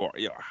 Sidebar,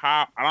 yo,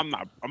 I'm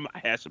not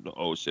hashing the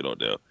old shit on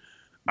there.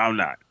 I'm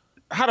not.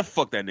 How the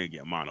fuck that nigga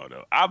get mono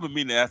though? I've been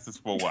meaning to ask this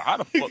for a while. How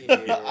the fuck?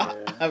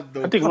 I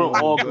think we're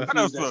all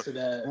confused as to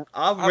that.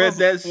 I've read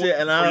that shit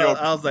and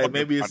I was like,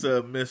 maybe it's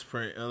a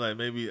misprint. I'm like,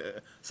 maybe.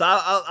 So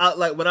I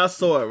like when I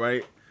saw it,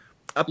 right?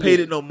 I paid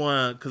it no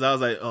mind because I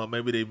was like, oh,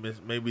 maybe they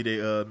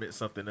meant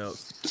something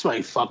else. That's why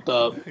he fucked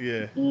up.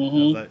 Yeah.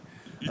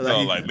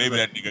 Mm-hmm. Maybe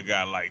that nigga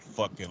got like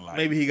fucking like.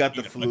 Maybe he got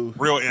the flu.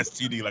 Like real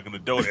STD, like an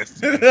adult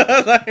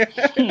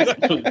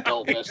STD.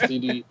 Adult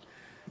STD.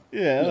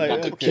 Yeah,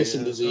 got the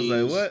kissing disease.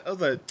 I was like, what? I was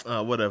like,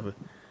 oh, whatever.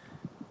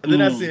 And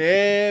then I seen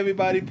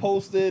everybody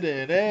posted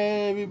and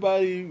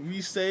everybody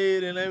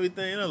re-sayed and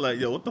everything. And I'm like,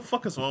 yo, what the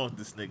fuck is wrong with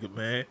this nigga,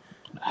 man?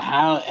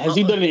 How has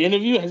he done an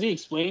interview? Has he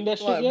explained that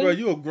shit yet? Bro,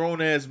 you a grown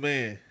ass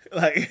man.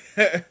 Like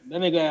that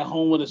nigga at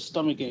home with a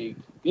stomach ache.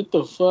 Get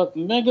the fuck,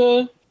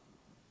 nigga.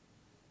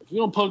 If you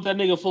don't pump that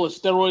nigga full of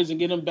steroids and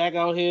get him back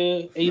out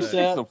here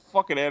ASAP. Some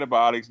fucking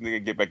antibiotics,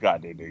 nigga. Get back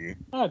out there, nigga.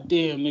 God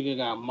damn, nigga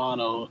got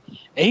mono.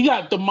 And he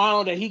got the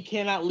mono that he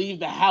cannot leave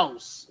the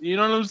house. You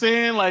know what I'm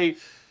saying? Like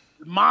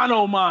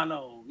mono.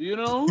 You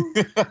know?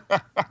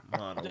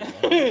 mono.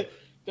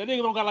 That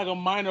nigga don't got like a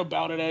minor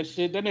bout of that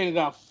shit. That nigga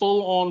got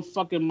full on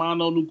fucking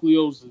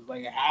mononucleosis.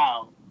 Like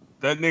how?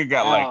 That nigga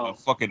got like a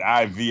fucking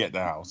IV at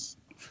the house.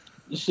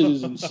 This shit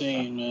is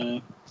insane,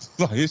 man.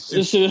 This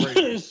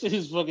shit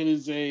is fucking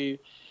insane.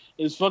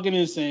 It's fucking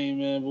insane,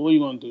 man. But what are you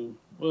gonna do?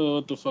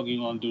 What the fuck are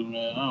you gonna do,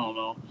 man? I don't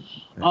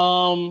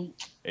know.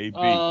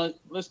 AB.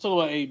 Let's talk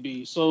about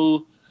AB.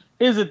 So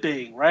here's the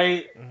thing,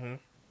 right? Mm-hmm.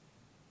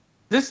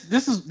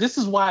 This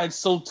is why it's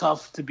so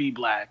tough to be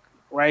black,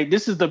 right?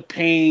 This is the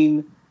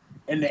pain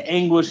and the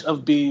anguish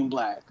of being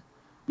black,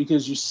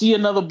 because you see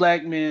another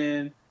black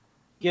man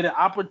get an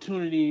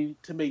opportunity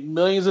to make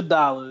millions of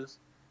dollars,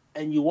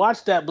 and you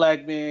watch that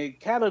black man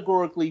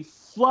categorically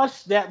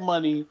flush that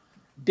money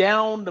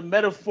down the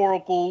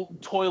metaphorical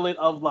toilet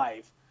of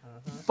life.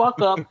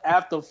 Fuck up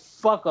after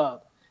fuck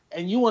up.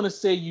 And you want to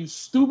say, you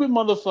stupid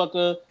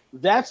motherfucker,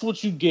 that's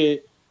what you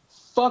get.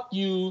 Fuck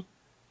you.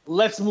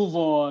 Let's move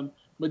on.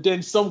 But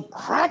then some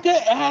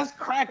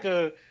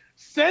cracker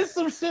says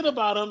some shit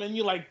about him, and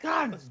you're like,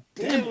 God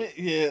damn it.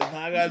 Yeah,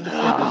 I gotta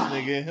defend this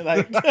nigga.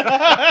 Like,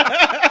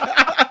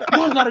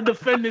 I gotta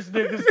defend this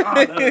nigga's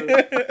honor.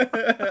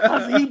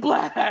 Because he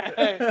black.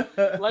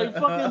 Like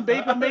fucking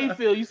Baker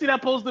Mayfield. You see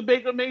that post that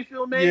Baker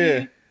Mayfield made?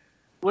 Yeah.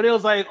 Where it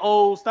was like,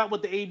 oh, stop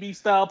with the AB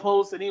style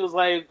post. And he was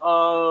like,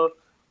 well,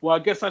 I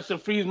guess I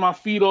should freeze my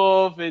feet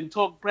off and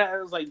talk crap.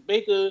 It was like,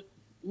 Baker, you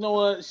know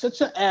what? Shut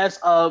your ass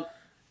up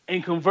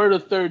and convert a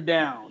third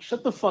down.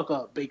 Shut the fuck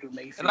up, Baker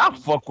Mayfield. And I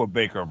fuck with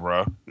Baker,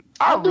 bro.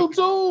 I do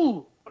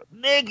too.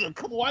 Nigga,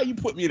 come on, why you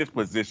put me in this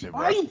position,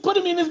 bro? Why you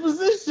putting me in this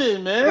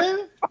position,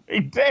 man?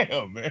 Hey,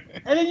 damn, man.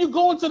 And then you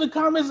go into the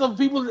comments of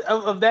people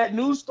of that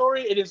news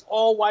story, it is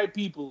all white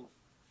people.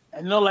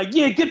 And they're like,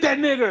 yeah, get that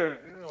nigga.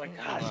 And you're like,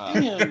 God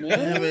damn, man.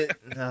 Damn it.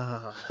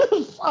 No.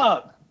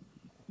 Fuck.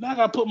 Now I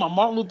gotta put my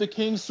Martin Luther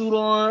King suit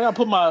on. I gotta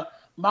put my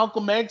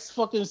Malcolm X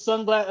fucking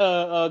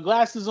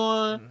glasses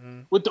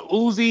on with the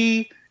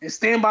Uzi and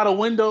stand by the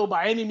window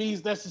by any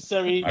means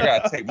necessary. I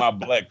gotta take my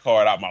black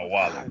card out my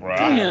wallet, bro.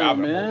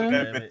 Damn,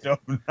 man.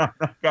 I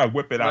gotta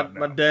whip it out.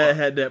 My dad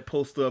had that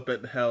poster up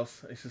at the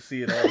house. I used to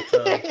see it all the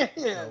time.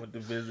 I went to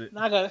visit.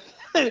 Now I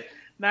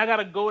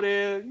gotta go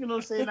there. You know what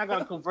I'm saying? I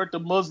gotta convert to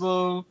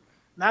Muslim.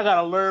 Now I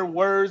gotta learn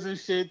words and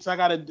shit. So I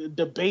gotta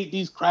debate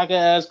these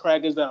crackers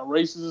that are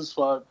racist as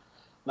fuck.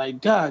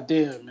 Like, God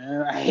damn,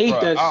 man. I hate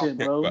that shit,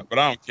 bro. But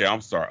I don't care. I'm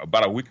sorry.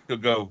 About a week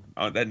ago,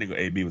 that nigga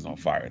AB was on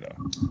fire, though.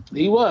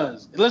 He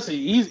was. Listen,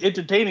 he's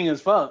entertaining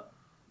as fuck,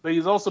 but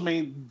he's also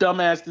made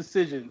dumbass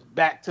decisions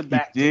back to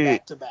back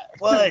to back.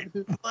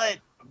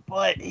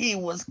 But he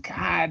was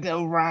kind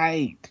of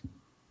right.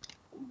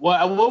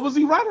 What was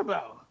he right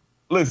about?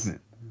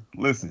 Listen,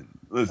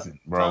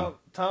 bro.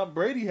 Tom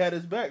Brady had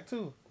his back,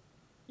 too.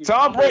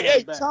 Tom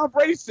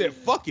Brady said,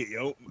 fuck it,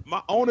 yo.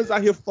 My owners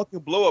out here fucking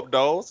blow up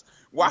dolls.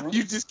 Why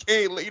you just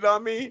can't, you know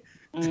what I mean?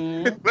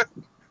 Mm-hmm.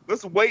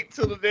 Let's wait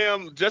till the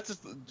damn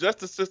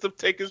justice system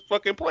take his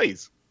fucking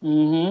place.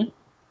 Mm-hmm.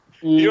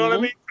 Mm-hmm. You know what I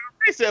mean? Tom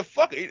Brady said,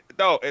 fuck it.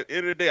 No, at the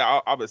end of the day,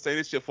 I've been saying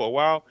this shit for a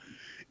while.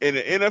 In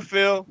the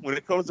NFL, when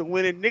it comes to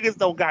winning, niggas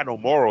don't got no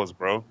morals,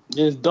 bro.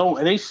 Just don't.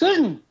 And they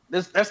shouldn't.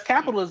 That's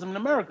capitalism in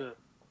America.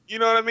 You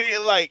know what I mean?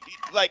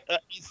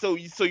 So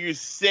you're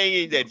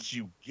saying that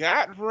you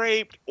got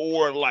raped,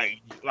 or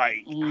like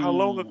how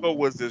long ago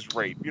was this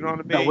rape? You know what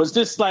I mean? No, was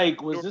this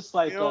like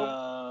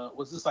a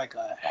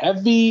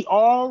heavy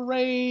R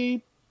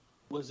rape?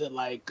 Was it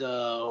like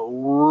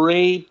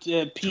raped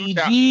at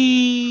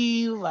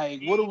PG?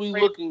 Like, what are we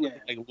looking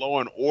at? Like Law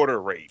and Order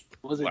rape.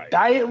 Was it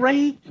diet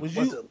rape? Was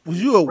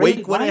you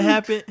awake when it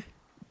happened?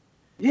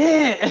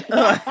 Yeah.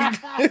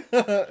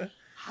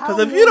 Because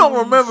if you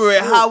don't remember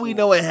it, how we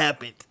know it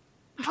happened?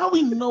 How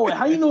we know it?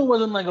 How you know it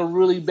wasn't like a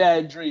really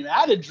bad dream? I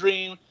had a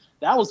dream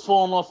that I was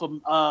falling off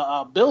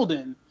a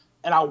building,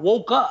 and I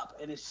woke up,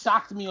 and it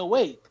shocked me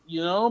awake.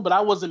 You know, but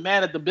I wasn't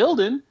mad at the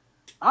building.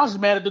 I was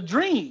just mad at the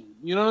dream.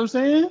 You know what I'm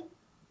saying?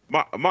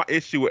 My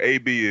issue with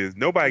AB is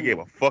nobody gave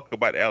a fuck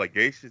about the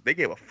allegations. They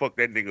gave a fuck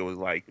that nigga was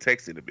like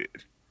texting a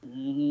bitch.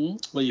 Mm-hmm.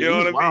 But yeah, you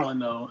know what I mean?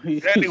 Though.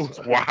 That nigga was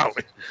wild.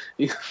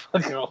 He's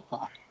fucking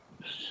wild.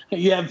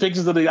 You have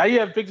pictures of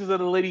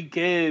the lady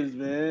kids,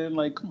 man.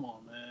 Like, come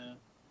on, man.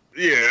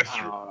 Yeah, that's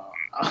true.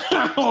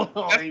 I don't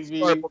know,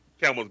 AB.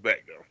 Camel's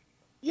back though.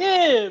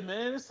 Yeah,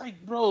 man. It's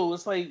like, bro.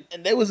 It's like,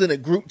 and they was in a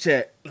group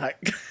chat, like,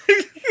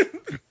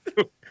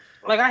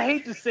 like I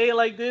hate to say it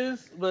like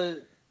this,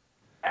 but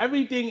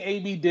everything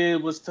AB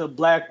did was to a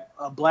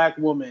black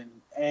woman,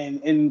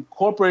 and in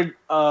corporate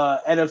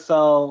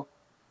NFL,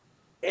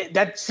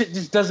 that shit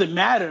just doesn't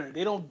matter.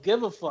 They don't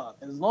give a fuck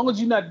as long as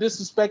you're not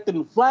disrespecting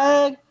the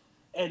flag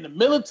and the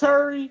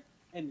military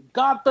and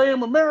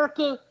goddamn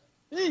America.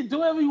 Hey, do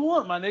whatever you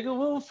want, my nigga.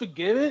 We'll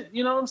forgive it.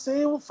 You know what I'm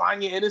saying? We'll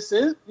find you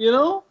innocent. You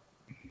know,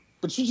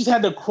 but you just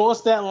had to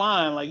cross that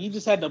line. Like you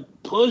just had to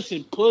push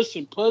and push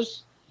and push.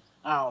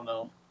 I don't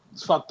know.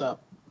 It's fucked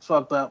up.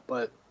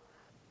 But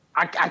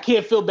I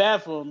can't feel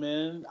bad for him,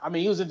 man. I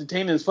mean, he was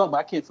entertaining as fuck, but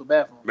I can't feel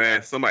bad for him.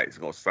 Man, somebody's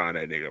gonna sign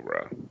that nigga,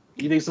 bro.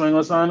 You think somebody's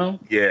gonna sign him?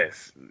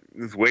 Yes.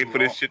 Just wait for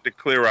this shit to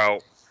clear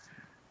out.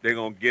 They're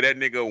gonna get that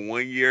nigga a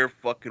 1 year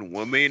fucking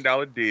 $1 million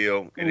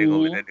deal, and they're gonna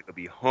let that nigga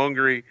be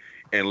hungry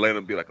and let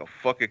him be like a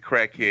fucking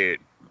crackhead,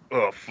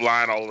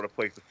 flying all over the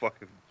place to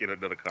fucking get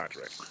another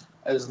contract.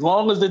 As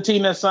long as the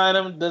team that signed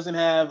him doesn't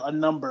have a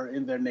number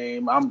in their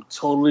name, I'm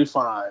totally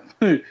fine.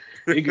 It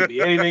could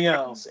be anything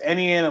else,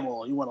 any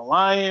animal. You want a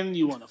lion?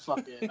 You want a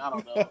fucking, I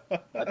don't know,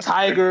 a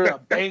tiger, a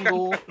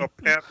Bengal, a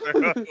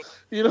panther.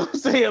 You know what I'm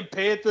saying? A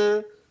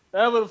panther,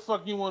 whatever the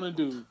fuck you want to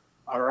do.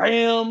 A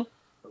ram.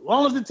 As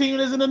long as the team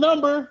isn't a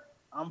number,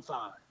 I'm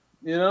fine.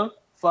 You know?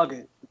 Fuck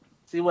it.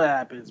 See what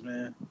happens,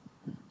 man.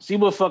 See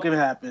what fucking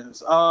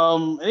happens.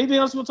 Anything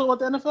else you want to talk about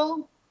the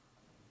NFL?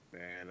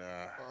 Man,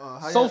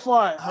 so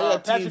far,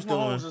 Patrick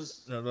Mahomes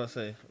is... No, let's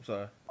say. I'm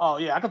sorry. Oh,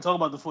 yeah, I can talk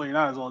about the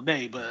 49ers all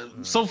day,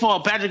 but so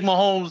far, Patrick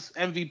Mahomes,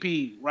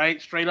 MVP,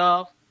 right? Straight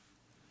off?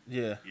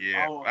 Yeah.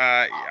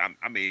 Yeah.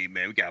 I mean,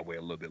 man, we got to wait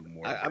a little bit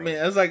more. I mean,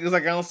 it's like I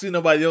don't see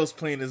nobody else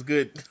playing as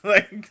good.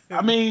 Like,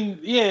 I mean,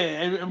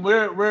 yeah,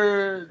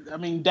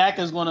 and Dak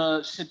is going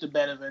to shit the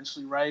bed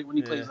eventually, right? When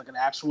he plays like an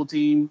actual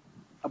team,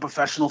 a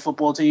professional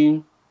football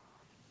team.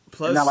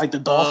 Plus, not like the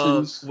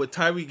Dolphins. With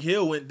Tyreek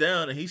Hill went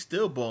down and he's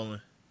still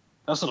balling.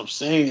 That's what I'm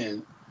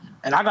saying.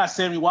 And I got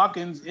Sammy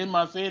Watkins in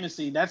my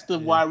fantasy. That's the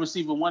wide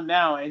receiver one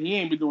now, and he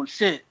ain't been doing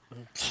shit.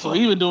 So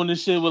he been doing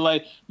this shit with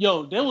like,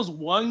 there was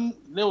one,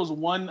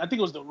 I think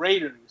it was the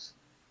Raiders,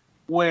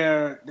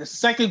 where the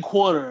second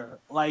quarter,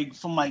 like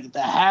from like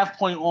the half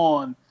point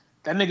on,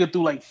 that nigga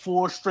threw like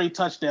 4 straight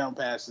touchdown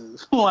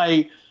passes.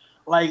 like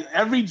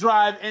every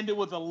drive ended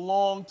with a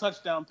long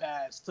touchdown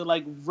pass to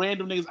like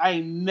random niggas I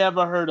ain't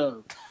never heard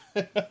of.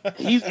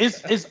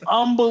 It's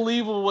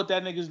unbelievable what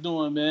that nigga's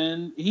doing,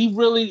 man. He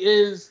really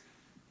is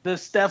the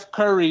Steph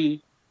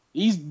Curry.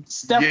 He's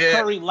Steph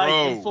Curry like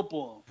in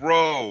football.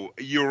 Bro,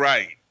 you're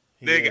right.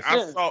 Nigga,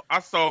 I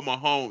saw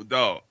Mahomes,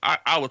 dog.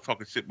 I was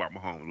talking shit about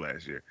Mahomes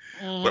last year.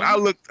 Mm-hmm. But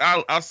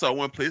I saw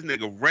one play. This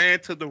nigga ran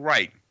to the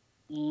right.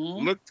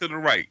 Mm-hmm. Looked to the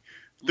right.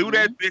 Threw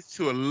that bitch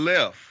to a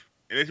left.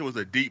 And this was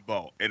a deep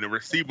ball. And the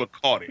receiver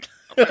caught it.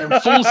 In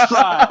full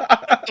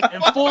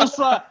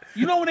stride.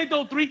 You know when they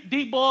throw 3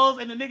 deep balls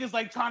and the nigga's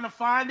like trying to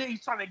find it,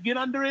 he's trying to get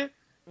under it?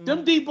 Mm-hmm.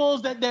 Them deep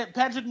balls that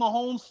Patrick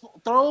Mahomes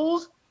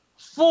throws,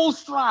 full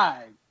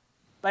stride.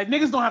 Like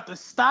niggas don't have to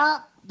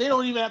stop. They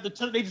don't even have to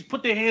turn. They just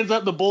put their hands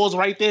up. The ball's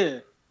right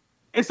there.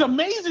 It's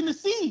amazing to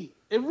see.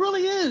 It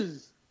really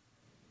is.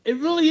 It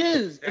really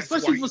is. That's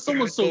especially for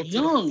someone so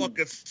young.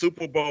 Fucking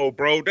Super Bowl,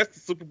 bro. That's the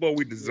Super Bowl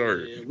we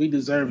deserve. Yeah, we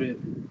deserve it.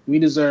 We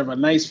deserve a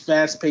nice,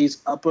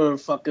 fast-paced, upper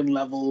fucking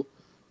level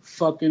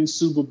fucking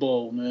Super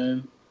Bowl,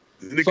 man.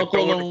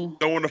 Nigga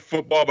throwing the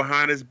football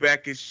behind his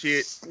back and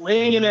shit.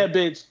 Slinging that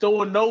bitch.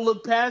 Throwing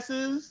no-look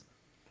passes.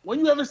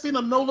 When you ever seen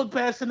a no-look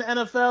pass in the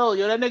NFL?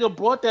 Yo, that nigga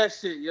brought that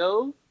shit,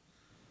 yo.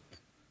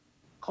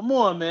 Come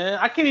on, man.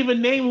 I can't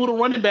even name who the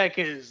running back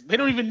is. They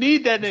don't even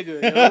need that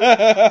nigga.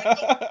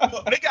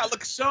 They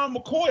got Sean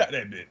McCoy out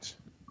that bitch.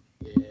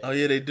 Yeah. Oh,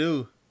 yeah, they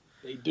do.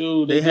 They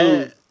do. They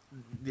had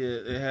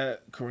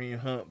Kareem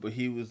Hunt, but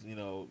he was,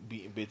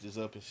 beating bitches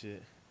up and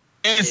shit.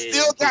 And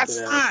still got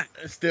signed.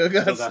 Still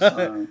got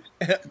signed.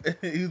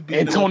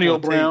 Antonio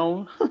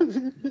Brown.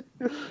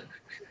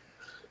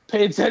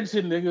 Pay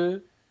attention,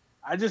 nigga.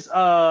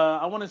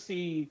 I want to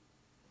see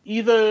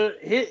the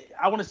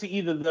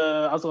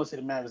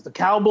Mavericks, the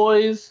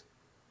Cowboys.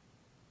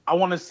 I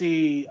want to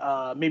see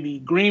maybe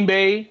Green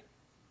Bay,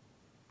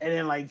 and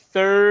then like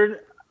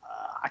third,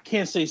 I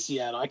can't say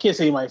Seattle. I can't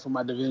say anybody from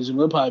my division.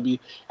 It'll probably be.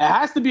 It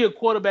has to be a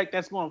quarterback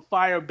that's going to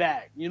fire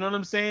back. You know what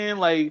I'm saying?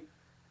 Like,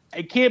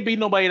 it can't be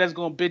nobody that's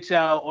going to bitch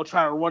out or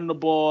try to run the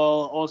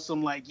ball or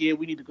some like, we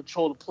need to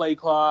control the play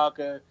clock.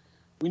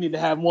 We need to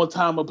have more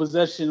time of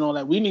possession on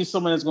that. We need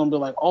someone that's going to be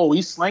like, oh,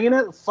 he's slinging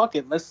it? Fuck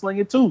it. Let's sling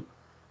it too.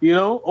 You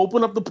know,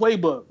 open up the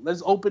playbook.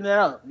 Let's open it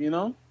up, you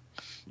know?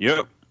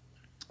 Yep.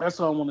 That's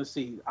what I want to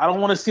see. I don't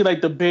want to see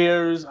like the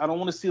Bears. I don't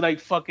want to see like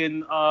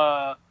fucking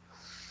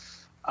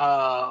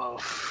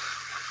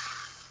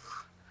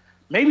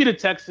maybe the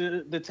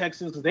Texans,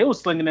 because they were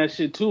slinging that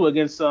shit too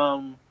against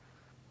a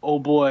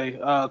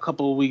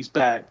couple of weeks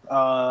back.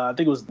 I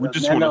think it was. We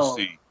just want to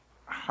see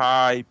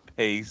high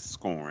pace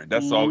scoring.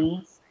 That's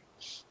all.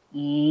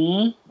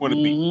 We want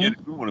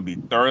to be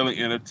thoroughly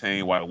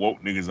entertained while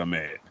woke niggas are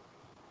mad.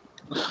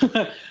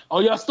 Oh,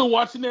 y'all still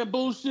watching that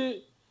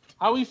bullshit?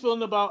 How we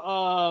feeling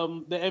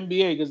about the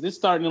NBA? Because this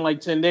starting in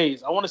like 10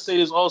 days. I want to say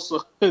this also.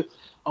 I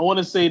want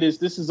to say this.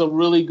 This is a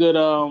really good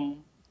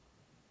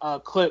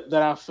clip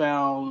that I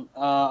found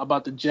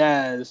about the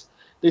Jazz.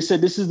 They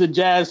said this is the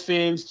Jazz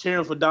fans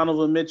cheering for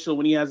Donovan Mitchell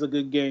when he has a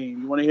good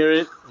game. You want to hear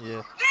it?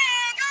 Yeah.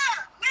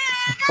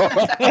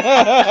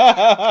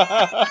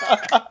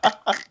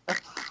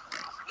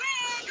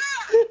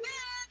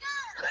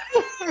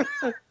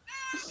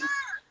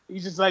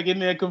 He's just like in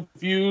there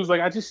confused,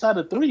 like I just shot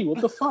a 3. What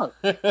the fuck?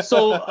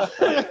 So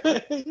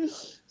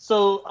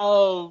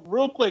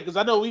real quick, because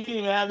I know we didn't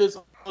even have this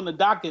on the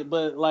docket,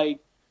 but like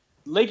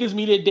Lakers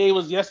media day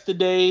was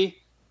yesterday.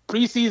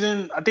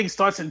 Preseason I think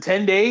starts in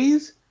 10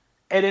 days,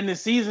 and then the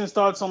season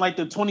starts on like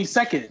the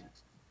 22nd.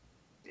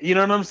 You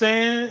know what I'm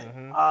saying?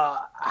 Mm-hmm.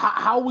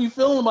 How we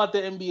feeling about the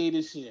NBA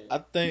this year? I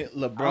think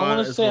LeBron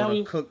is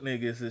going to cook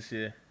niggas this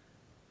year.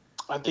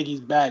 I think he's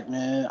back,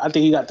 man. I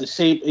think he got the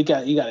shape. He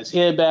got his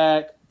hair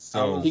back.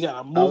 So he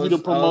got a movie to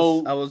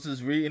promote. I was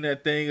just reading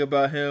that thing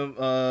about him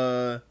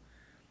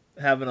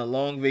having a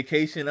long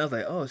vacation. I was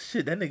like, oh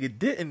shit, that nigga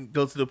didn't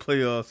go to the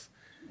playoffs.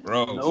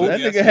 Bro, so that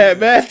nigga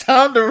had mad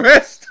time to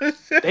rest.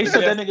 They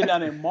shut that nigga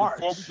down in March.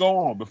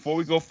 Before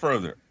we go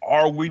further,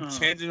 are we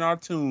changing our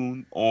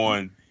tune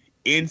on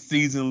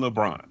in-season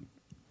LeBron?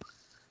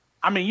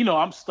 I mean, you know,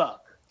 I'm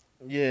stuck.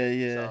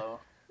 Yeah.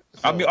 So,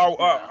 I mean,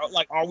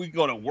 are we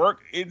going to work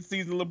in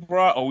season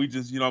LeBron, or we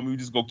just, we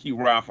just go keep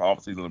riding for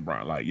off season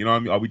LeBron? Like, you know what I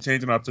mean? Are we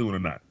changing our tune or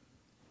not?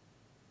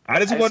 I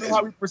just want to know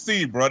how we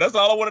proceed, bro. That's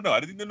all I want to know. I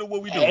didn't even know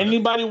what we do.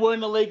 Anybody wearing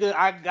the Lakers,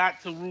 I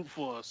got to root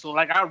for. So,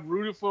 like, I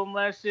rooted for him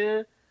last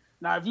year.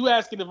 Now, if you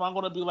asking if I'm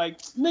going to be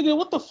like, nigga,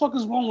 what the fuck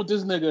is wrong with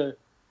this nigga?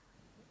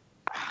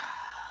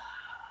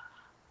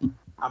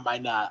 I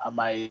might not. I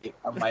might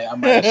soften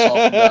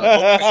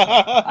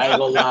up. I ain't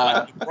gonna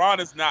lie. LeBron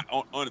is not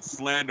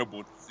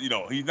unslanderable. You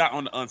know, he's not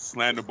on the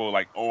unslanderable,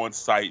 like,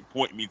 on-site,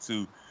 point me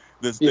to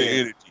the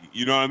energy.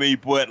 You know what I mean?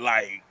 But,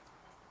 like...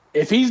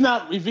 If he's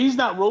not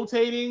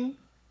rotating,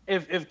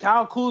 if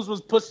Kyle Kuzma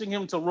was pushing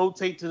him to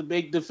rotate to the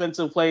big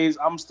defensive plays,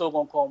 I'm still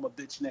going to call him a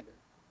bitch nigga.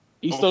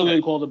 He's still going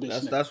to call the bitch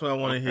nigga. That's what I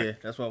want to hear.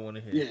 That's what I want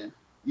to hear.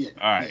 Yeah.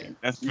 All right. Yeah.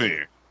 That's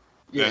fair.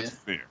 Yeah. That's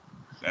fair.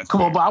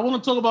 Come on, but I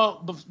want to talk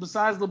about,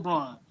 besides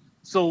LeBron.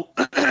 So,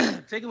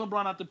 taking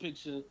LeBron out the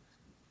picture,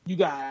 you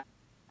got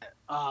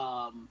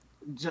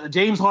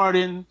James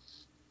Harden,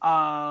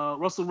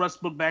 Russell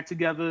Westbrook back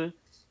together.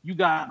 You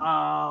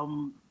got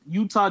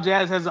Utah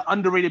Jazz has an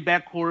underrated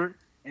backcourt,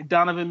 and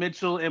Donovan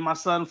Mitchell and my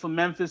son from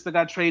Memphis that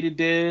got traded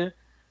there.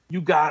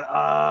 You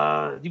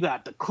got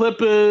the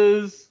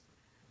Clippers.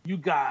 You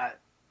got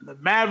the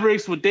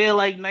Mavericks with their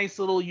like nice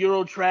little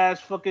Euro trash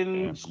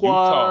fucking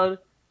squad.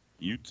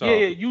 Utah.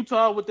 Yeah,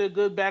 Utah with their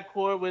good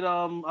backcourt with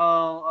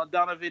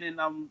Donovan and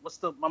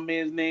my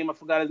man's name? I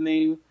forgot his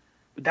name.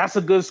 But that's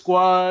a good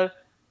squad.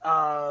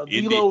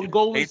 D'Lo,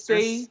 Golden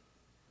State,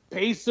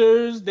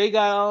 Pacers. They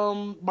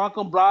got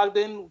Malcolm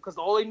Brogdon because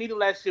all they needed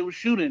last year was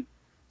shooting.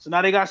 So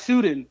now they got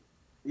shooting.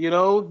 You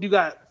know, you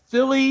got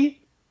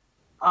Philly.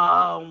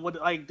 With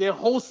like their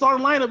whole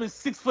starting lineup is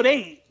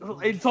 6'8"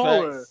 and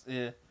taller. Facts.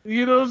 Yeah.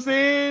 You know what I'm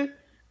saying?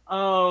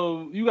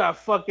 You got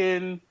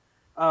fucking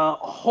a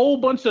whole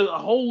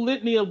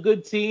litany of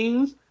good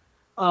teams.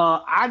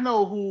 I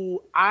know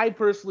who I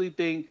personally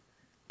think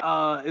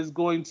is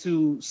going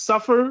to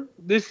suffer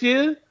this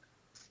year.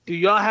 Do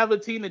y'all have a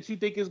team that you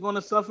think is going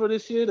to suffer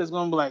this year? That's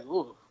going to be like,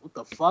 oh, what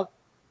the fuck?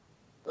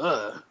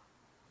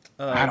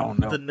 I don't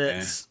know. The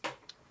Nets. Man.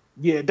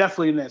 Yeah,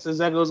 definitely Nets. That's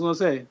exactly what I was going to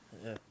say.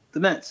 Yeah. The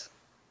Nets.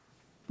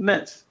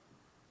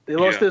 They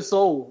lost their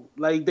soul.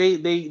 Like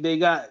they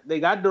got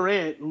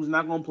Durant, who's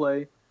not going to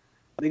play.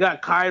 They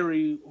got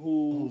Kyrie,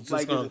 who's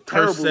like gonna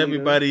curse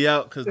everybody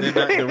out because they're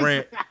not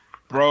Durant.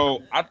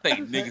 Bro, I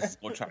think niggas is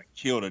gonna try to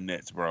kill the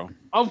Nets, bro.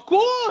 Of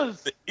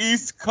course. The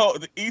East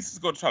is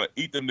gonna try to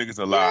eat them niggas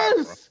alive,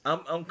 yes.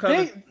 bro. I'm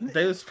kind of.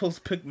 They were supposed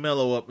to pick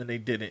Melo up and they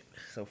didn't.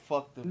 So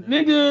fuck them.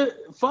 Nigga,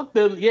 fuck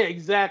them. Yeah,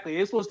 exactly.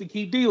 They're supposed to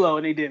keep D'Lo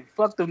and they didn't.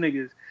 Fuck them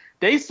niggas.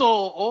 They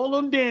saw all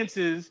them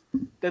dances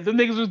that the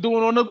niggas was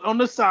doing on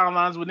the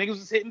sidelines when niggas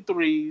was hitting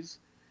threes.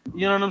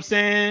 You know what I'm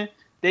saying?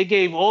 They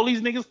gave all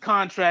these niggas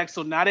contracts,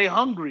 so now they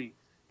hungry.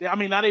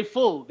 Now they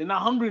full. They're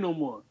not hungry no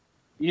more.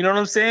 You know what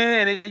I'm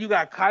saying? And then you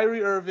got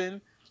Kyrie Irving,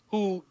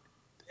 who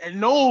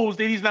knows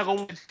that he's not going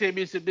to win the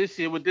championship this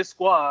year with this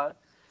squad.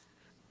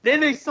 Then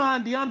they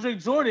signed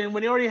DeAndre Jordan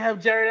when they already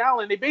have Jared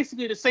Allen. They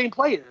basically the same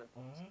player.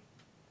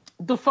 Mm-hmm.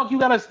 The fuck you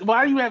gotta?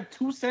 Why do you have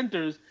two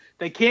centers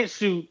that can't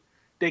shoot,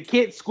 that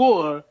can't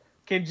score,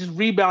 can just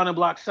rebound and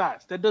block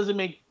shots? That doesn't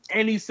make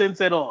any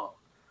sense at all.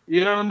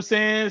 You know what I'm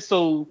saying?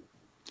 So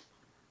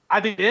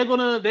I think they're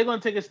gonna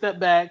take a step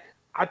back.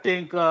 I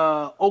think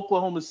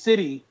Oklahoma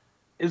City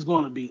is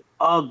gonna be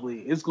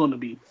ugly. It's gonna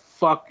be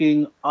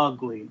fucking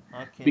ugly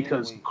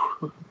because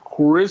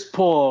Chris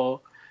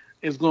Paul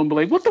is gonna be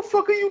like, "What the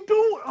fuck are you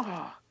doing?"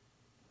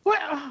 What?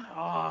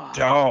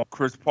 Yo,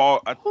 Chris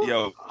Paul.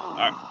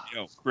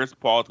 Chris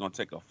Paul's gonna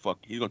take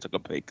He's gonna take a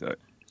pay cut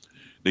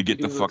to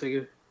get the fuck.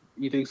 You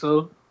think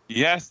so?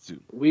 He has to.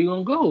 We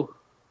gonna go.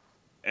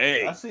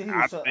 Hey, I seen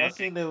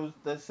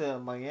that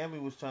said Miami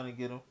was trying to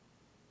get him.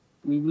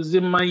 We was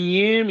in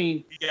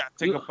Miami. He got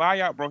to take a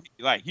buyout, bro.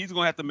 He's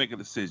gonna have to make a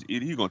decision.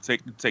 Either he's gonna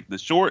take the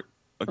short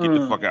or get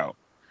the fuck out.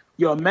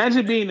 Yo,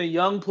 imagine being a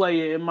young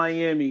player in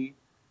Miami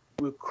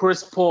with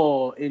Chris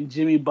Paul and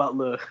Jimmy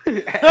Butler.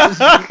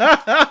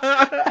 The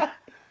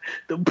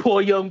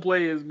poor young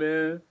players,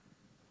 man.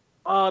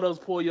 Oh, those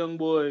poor young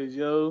boys,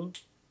 yo.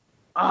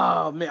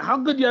 Oh, man. How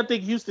good do y'all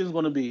think Houston's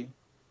going to be?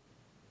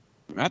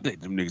 I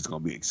think them niggas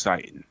going to be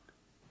exciting.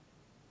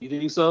 You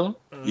think so?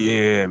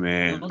 Yeah,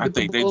 man. I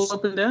think they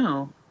up and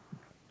down.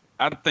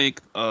 I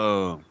think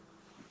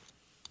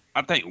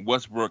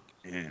Westbrook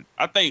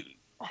I think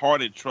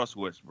Harden trusts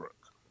Westbrook.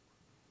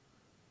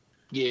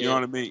 Yeah. You know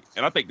what I mean?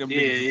 And I think them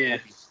niggas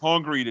are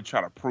hungry to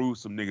try to prove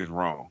some niggas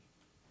wrong.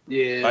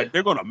 Yeah. Like,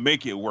 they're going to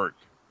make it work.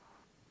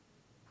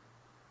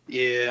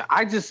 Yeah.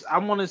 I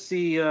want to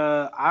see,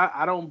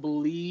 I don't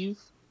believe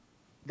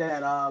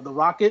that the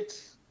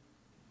Rockets,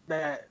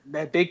 that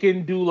they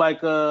can do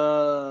like,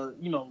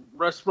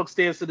 Westbrook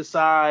stands to the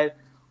side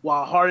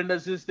while Harden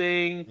does his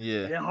thing.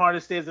 Yeah. And then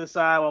Harden stands to the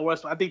side while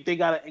Westbrook. I think they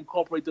got to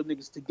incorporate them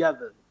niggas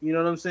together. You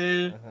know what I'm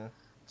saying? Uh-huh.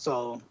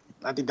 So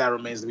I think that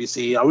remains to be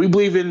seen. Are we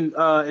believing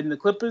in the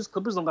Clippers?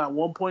 Clippers don't got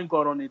one point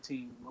guard on their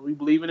team. Are we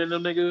believing in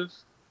them niggas?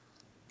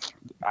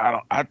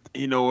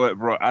 You know what,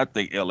 bro? I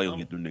think LA will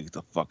get them niggas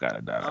the fuck out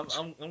of Dodge.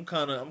 I'm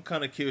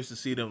kind of curious to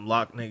see them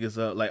lock niggas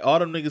up. Like, all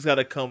them niggas got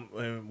to come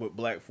in with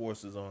black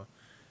forces on.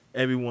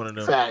 Every one of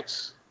them.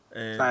 Facts.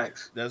 And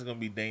Facts. That's gonna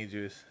be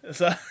dangerous.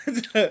 So,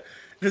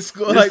 the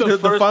score, like the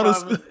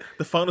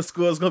final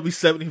score is gonna be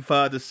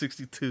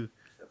 75-62.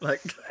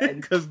 Like,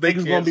 because they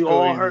can't gonna be score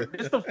all either. hurt.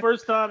 This is the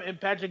first time in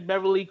Patrick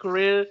Beverley's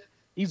career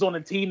he's on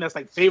a team that's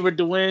like favored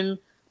to win.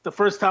 The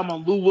first time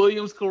on Lou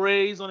Williams'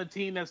 career he's on a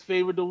team that's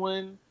favored to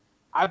win.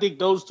 I think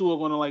those two are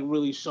gonna like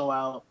really show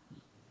out.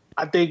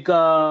 I think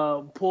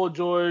Paul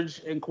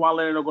George and Kawhi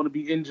Leonard are gonna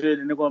be injured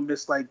and they're gonna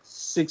miss like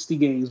 60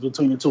 games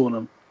between the two of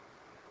them.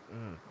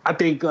 I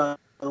think the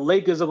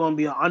Lakers are going to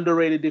be an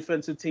underrated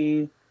defensive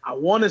team. I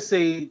want to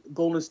say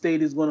Golden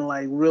State is going to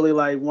like really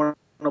like run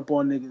up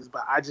on niggas,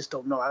 but I just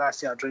don't know. I got to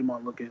see how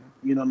Draymond looking.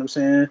 You know what I'm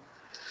saying?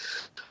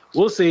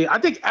 We'll see. I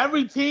think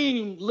every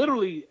team,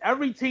 literally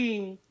every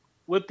team,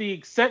 with the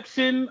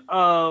exception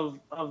of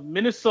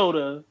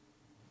Minnesota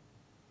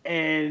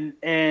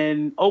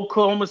and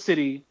Oklahoma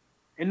City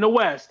in the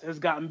West, has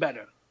gotten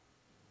better.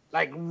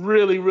 Like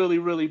really, really,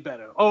 really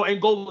better. Oh,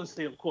 and Golden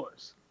State, of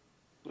course.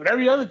 But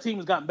every other team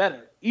has gotten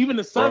better. Even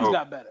the Suns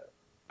got better.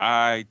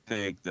 I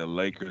think the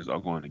Lakers are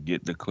going to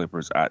get the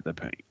Clippers out the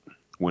paint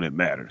when it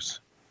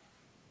matters.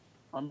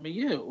 I mean,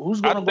 yeah. Who's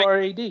going to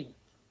guard AD?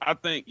 I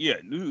think,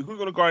 who's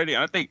going to guard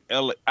AD?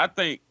 I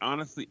think,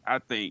 honestly,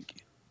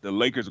 the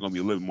Lakers are going to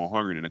be a little more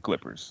hungry than the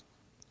Clippers.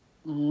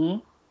 Mm-hmm.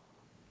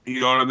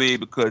 You know what I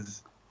mean?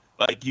 Because,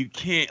 like, you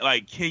can't,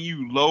 like, can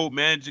you load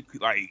manage,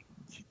 like,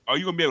 are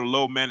you going to be able to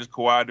load manage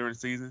Kawhi during the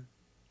season?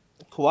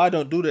 Kawhi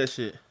don't do that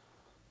shit.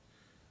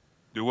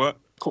 Do what?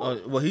 He was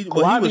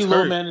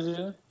hurt.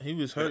 Managing. He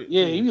was hurt.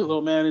 Yeah, he was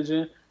low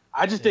managing.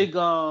 I just think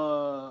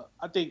I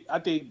think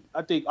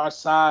our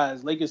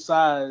size, Lakers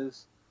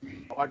size,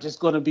 are just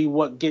gonna be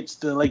what gets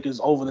the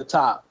Lakers over the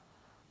top.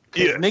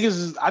 Yeah,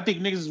 I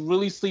think niggas is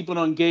really sleeping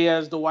on gay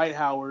ass Dwight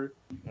Howard.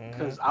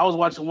 Because I was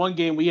watching one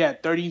game where he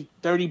had 30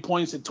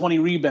 points and 20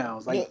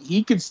 rebounds. Like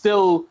he could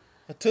still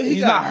until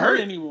he's not hurt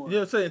anymore.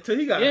 Yeah, until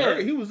he got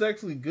hurt, he was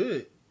actually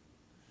good.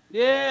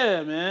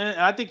 Yeah, man.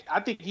 And I think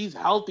he's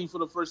healthy for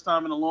the first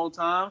time in a long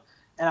time,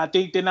 and I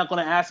think they're not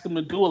going to ask him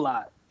to do a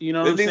lot. You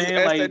know what I'm saying?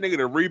 Ask that nigga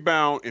to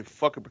rebound and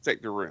fucking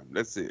protect the rim.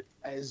 That's it.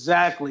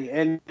 Exactly.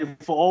 And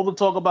for all the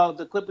talk about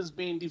the Clippers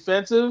being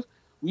defensive,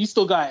 we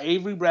still got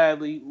Avery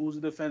Bradley, who's a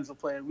defensive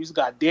player. We still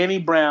got Danny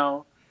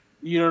Brown.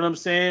 You know what I'm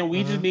saying?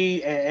 We just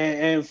need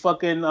and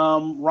fucking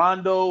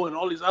Rondo and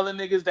all these other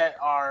niggas that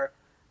are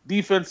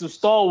defensive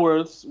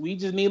stalwarts. We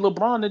just need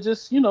LeBron to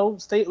just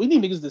stay. We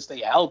need niggas to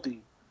stay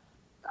healthy.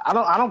 I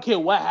don't care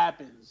what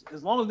happens.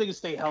 As long as niggas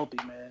stay healthy,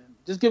 man.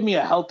 Just give me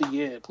a healthy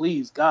year,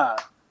 please,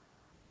 God.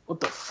 What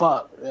the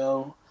fuck,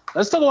 yo?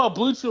 Let's talk about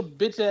Blue Chip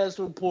bitch-ass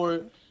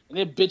report and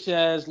their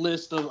bitch-ass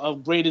list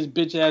of greatest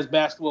bitch-ass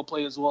basketball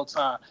players of all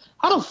time.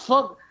 How the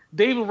fuck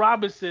David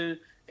Robinson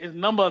is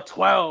number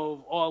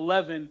 12 or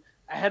 11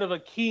 ahead of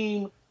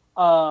Akeem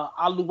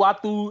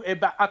Oluwatu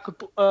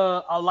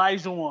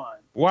Olajuwon?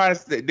 Why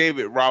is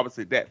David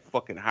Robinson that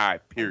fucking high,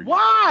 period?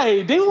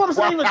 Why? David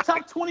Robinson ain't even a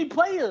top 20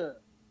 player.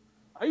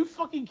 Are you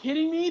fucking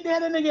kidding me?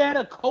 That nigga had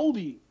a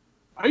Kobe.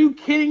 Are you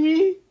kidding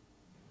me?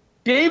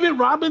 David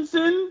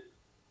Robinson?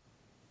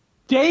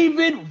 Yo,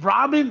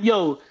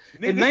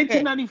 in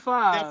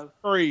 1995.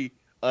 Curry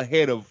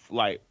ahead of,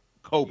 like,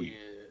 Kobe.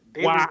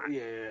 Yeah, wow.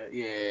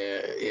 Yeah.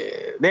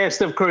 They had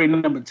Steph Curry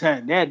number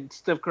 10. They had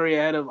Steph Curry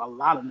ahead of a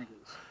lot of niggas.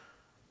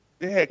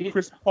 They had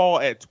Chris Paul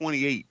at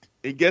 28.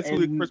 And guess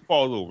who Chris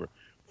Paul's over?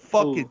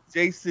 Fucking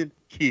Jason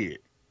Kidd.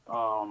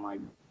 Oh, my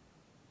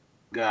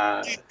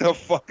God. Get the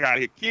fuck out of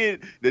here.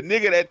 Kidd, the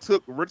nigga that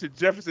took Richard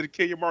Jefferson and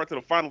Kenyon Martin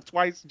to the final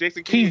twice,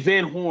 Jason Kidd. Keith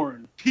Van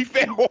Horn.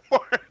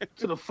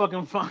 To the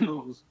fucking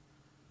finals.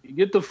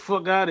 Get the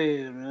fuck out of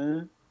here,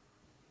 man.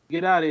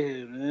 Get out of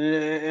here,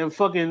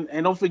 man.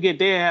 And don't forget,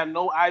 they have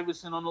no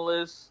Iverson on the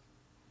list.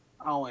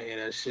 I don't want to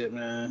hear that shit,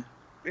 man.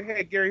 They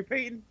had Gary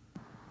Payton?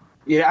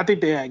 Yeah, I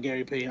think they had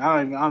Gary Payton.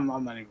 I'm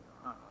not even.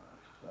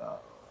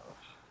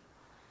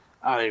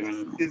 I don't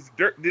even. Did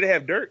they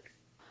have Dirk?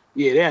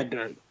 Yeah, they had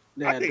Dirk.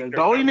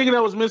 The only nigga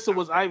that was missing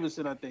was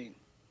Iverson, I think.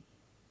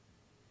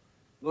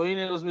 The only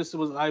nigga that was missing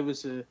was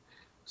Iverson.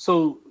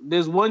 So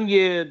there's one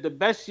year, the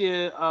best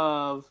year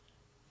of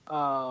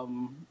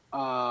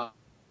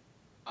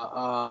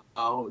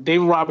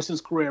David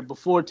Robinson's career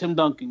before Tim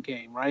Duncan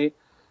came, right,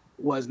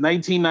 was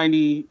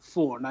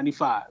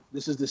 1994-95.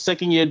 This is the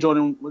second year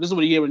Jordan. This is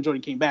the year when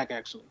Jordan came back,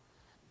 actually.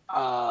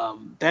 That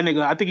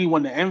nigga, I think he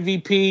won the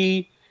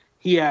MVP.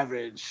 He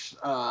averaged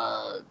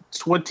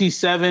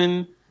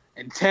 27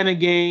 and 10 a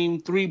game,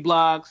 3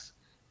 blocks.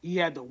 He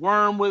had the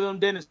worm with him,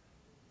 Dennis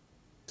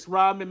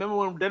Rodman. Remember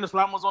when Dennis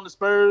Rodman was on the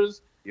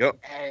Spurs? Yep.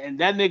 And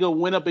that nigga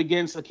went up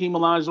against Hakeem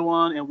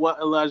Olajuwon, and what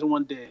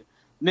Olajuwon did.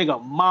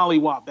 Nigga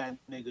mollywopped that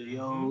nigga,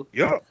 yo.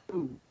 Yep.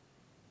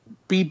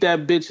 Beat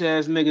that bitch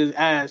ass nigga's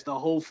ass the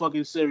whole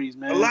fucking series,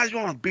 man.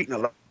 Olajuwon beating a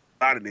lot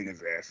of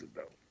niggas' asses,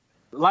 though.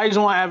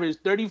 Olajuwon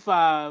averaged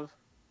 35,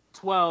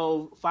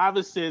 12, 5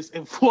 assists,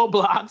 and 4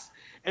 blocks,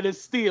 and a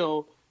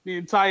steal the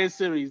entire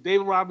series.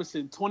 David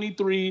Robinson,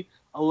 23,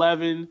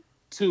 11,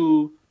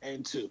 2,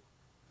 and 2.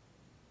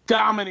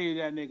 Dominated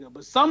that nigga.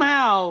 But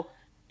somehow,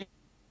 these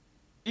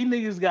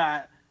niggas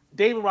got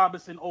David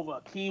Robinson over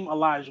Hakeem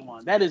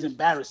Olajuwon. That is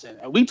embarrassing.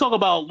 And we talk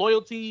about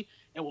loyalty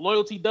and what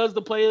loyalty does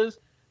to players.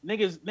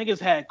 Niggas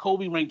had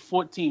Kobe ranked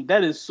 14.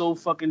 That is so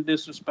fucking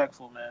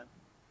disrespectful, man.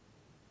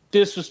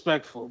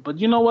 Disrespectful. But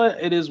you know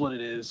what? It is what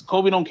it is.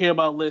 Kobe don't care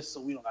about lists, so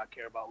we don't gotta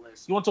care about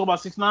lists. You want to talk about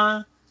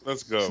 6ix9ine?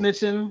 Let's go.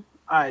 Snitching.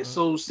 All right.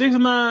 So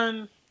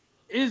 6ix9ine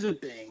is a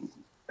thing.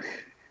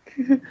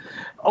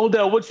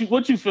 Odell, what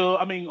you feel?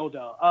 I mean,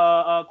 Odell.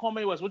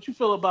 Kwame West, what you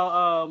feel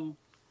about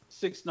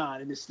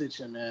 6ix9ine and the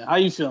snitching, man? How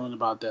you feeling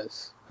about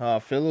this? How I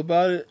feel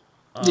about it?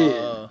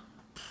 Yeah.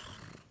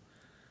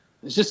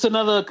 It's just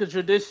another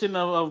tradition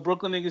of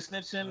Brooklyn niggas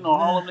snitching or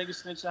Harlem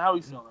niggas snitching. How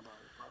you feeling about it?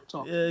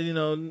 Yeah, you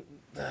know,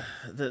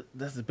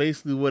 that's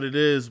basically what it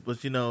is.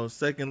 But, you know,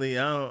 secondly,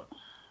 I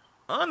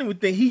don't even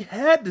think he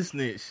had to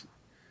snitch.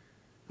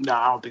 No,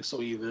 I don't think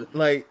so either.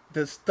 Like,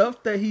 the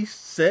stuff that he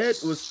said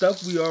was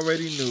stuff we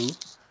already knew.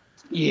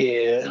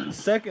 Yeah.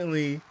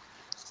 Secondly,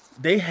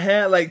 they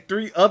had like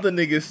 3 other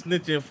niggas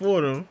snitching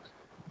for them.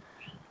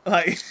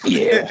 Like,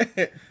 yeah.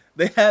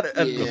 They had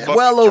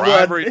well over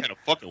driver, and a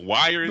fucking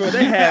wire. Bro,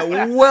 they had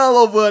well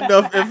over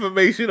enough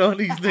information on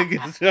these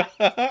niggas.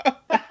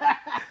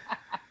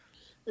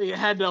 They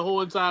had the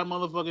whole entire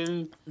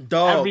motherfucking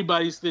dog.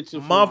 Everybody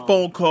snitching. My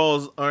phone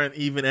calls aren't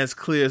even as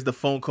clear as the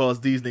phone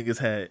calls these niggas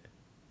had.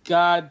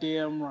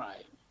 Goddamn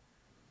right.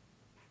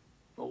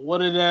 But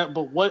what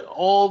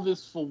all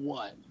this for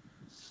what?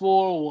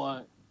 For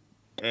what?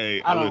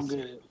 Hey, I don't get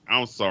it.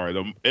 I'm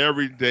sorry.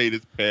 Every day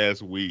this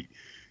past week,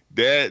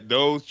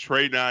 those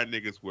Trey 9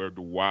 niggas were the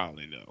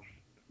wilding though.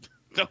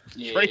 Those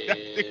Trey 9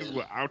 niggas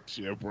were out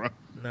here, bro.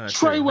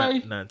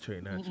 Treyway. Not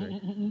Trey.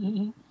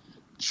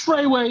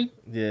 Treyway.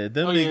 Yeah,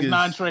 them niggas.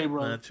 Non-Trey,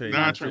 bro.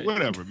 Non-Trey.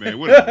 Whatever, man.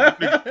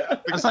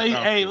 Whatever. That's how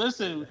hey,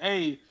 listen,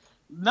 hey.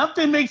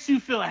 Nothing makes you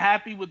feel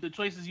happy with the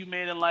choices you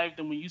made in life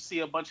than when you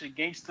see a bunch of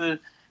gangster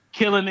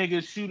killing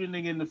niggas, shooting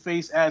nigga in the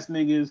face ass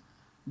niggas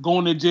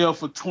going to jail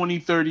for 20,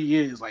 30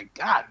 years. Like,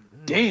 God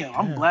damn,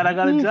 I'm glad I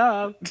got a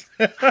job.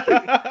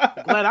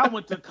 Glad I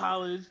went to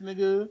college,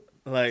 nigga.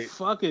 Like,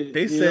 fuck it.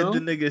 They said the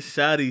nigga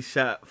Shotty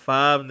shot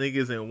 5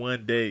 niggas in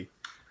one day.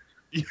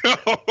 Yo,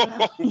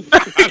 he's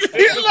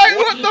like,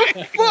 what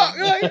the fuck?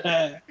 Like,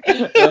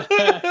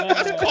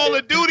 that's Call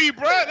of Duty,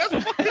 bro.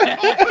 That's fucking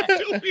Call of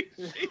Duty.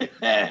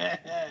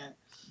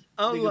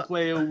 Nigga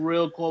playing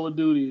real Call of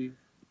Duty.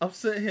 I'm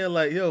sitting here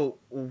like, yo,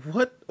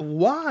 what?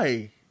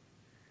 Why?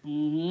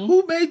 Mm-hmm.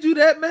 Who made you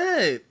that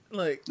mad?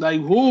 Like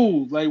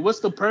who? Like,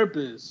 what's the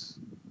purpose?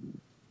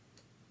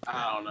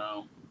 I don't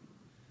know.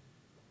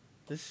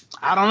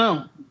 I don't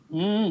know.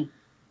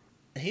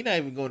 Mm-hmm. He not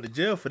even going to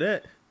jail for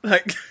that.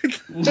 Like,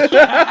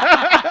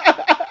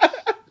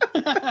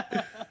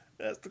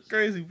 that's the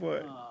crazy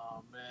part.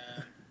 Oh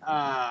man,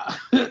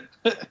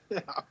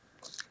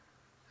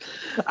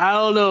 I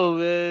don't know,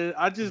 man.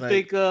 I just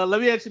think. Let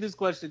me ask you this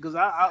question because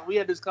we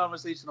had this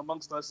conversation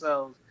amongst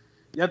ourselves.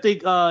 I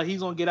think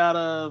he's gonna get out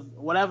of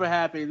whatever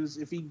happens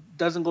if he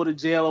doesn't go to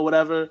jail or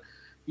whatever.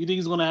 You think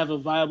he's gonna have a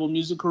viable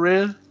music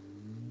career?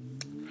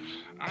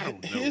 I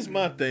don't know. Here's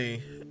my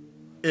thing: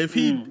 if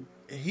he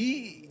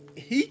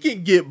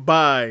can get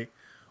by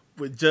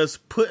with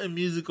just putting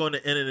music on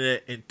the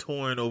internet and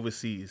touring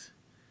overseas,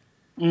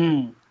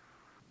 niggas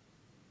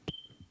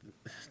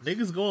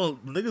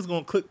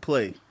gonna click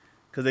play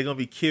because they're gonna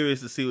be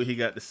curious to see what he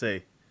got to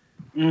say.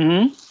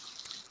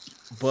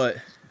 But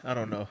I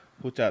don't know.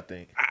 What y'all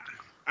think?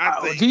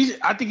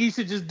 I think he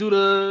should just do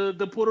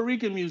the Puerto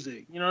Rican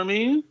music. You know what I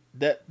mean?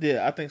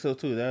 I think so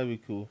too. That'd be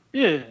cool.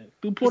 Yeah,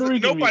 do Puerto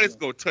Rican nobody's music.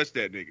 Gonna touch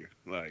that nigga.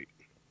 Like,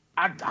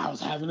 I was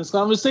having this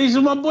conversation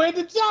with my boy at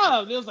the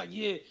job. They was like,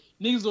 yeah,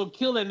 niggas gonna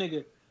kill that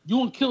nigga. You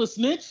wanna kill a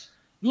snitch?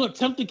 You gonna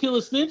attempt to kill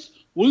a snitch?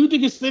 What do you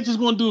think a snitch is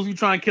gonna do if you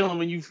try and kill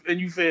him and you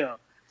fail?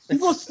 You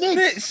gonna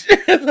snitch.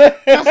 That's what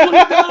he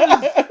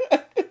does.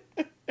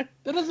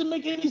 That doesn't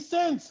make any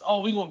sense.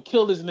 Oh, we gonna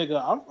kill this nigga.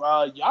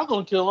 Y'all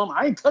gonna kill him.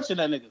 I ain't touching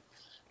that nigga.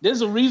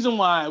 There's a reason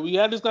why we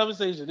had this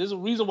conversation. There's a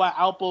reason why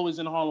Alpo is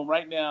in Harlem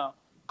right now,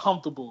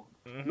 comfortable.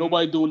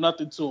 Nobody doing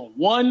nothing to him.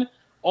 One,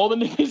 all the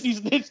niggas he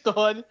snitched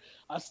on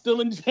are still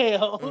in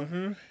jail.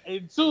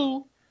 And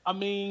two, I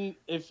mean,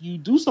 if you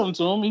do something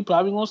to him, he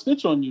probably gonna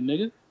snitch on you,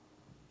 nigga.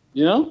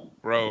 You know?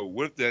 Bro,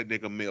 what if that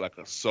nigga made like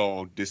a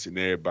song dissing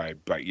everybody,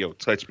 like, yo,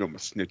 touch me, I'm gonna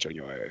snitch on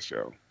your ass,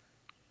 yo.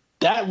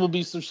 That would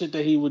be some shit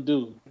that he would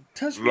do.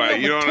 Touch me,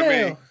 like, you know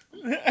tail.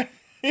 what I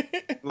mean?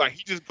 Like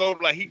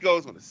he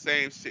goes on the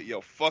same shit.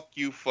 Yo, fuck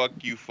you,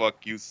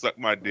 suck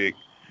my dick.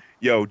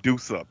 Yo, do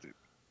something.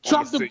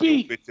 Drop the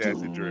beat. Bitch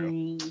ass in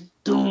drill.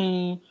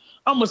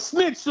 I'ma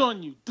snitch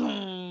on you.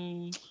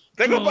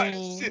 Think about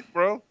shit,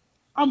 bro.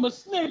 I'ma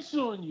snitch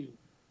on you.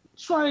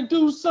 Try and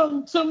do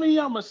something to me,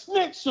 I'ma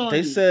snitch on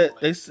you. They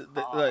said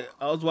like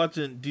I was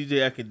watching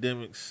DJ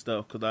Academic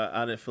stuff because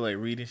I didn't feel like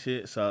reading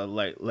shit, so I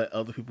like let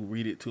other people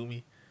read it to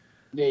me.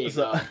 There you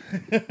go.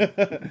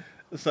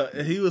 So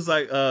he was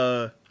like,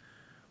 the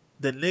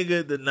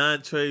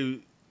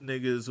non-trade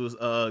niggas was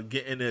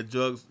getting their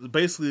drugs.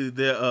 Basically,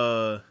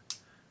 their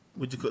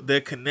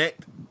their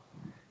connect.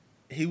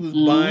 He was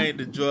buying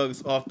the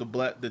drugs off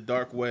the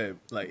dark web.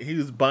 Like he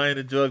was buying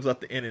the drugs off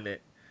the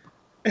internet.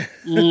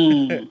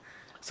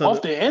 So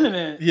off the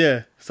internet.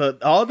 Yeah. So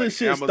all this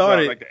shit Amazon,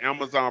 started like the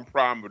Amazon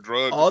Prime of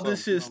drugs. All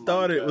this shit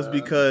started was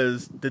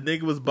because the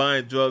nigga was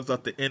buying drugs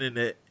off the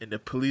internet and the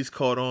police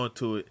caught on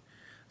to it.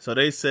 So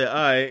they said, all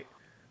right,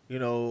 you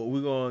know,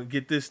 we're going to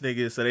get this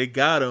nigga. So they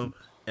got him,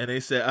 and they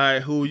said, all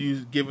right, who are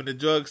you giving the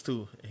drugs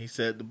to? And he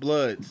said, the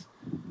Bloods.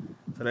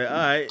 So they, all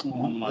right,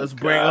 let's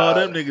bring all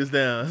them niggas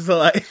down. So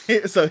like,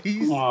 he's...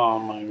 Oh,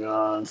 my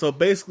God. So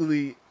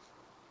basically,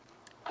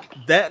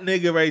 that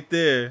nigga right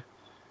there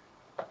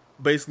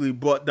basically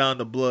brought down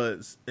the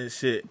Bloods and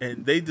shit.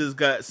 And they just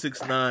got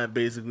 6ix9ine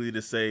basically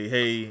to say,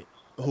 hey,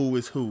 who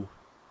is who?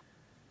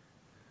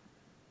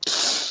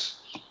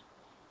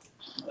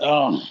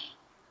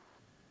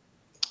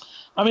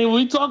 I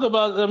mean,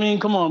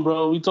 come on,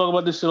 bro. We talk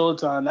about this shit all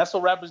the time. That's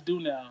what rappers do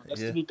now.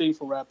 That's the new thing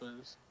for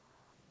rappers.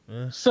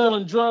 Yeah.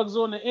 Selling drugs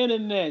on the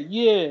internet,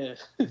 yeah.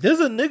 There's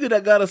a nigga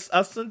that got I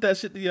sent that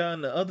shit to y'all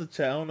in the other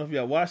chat. I don't know if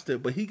y'all watched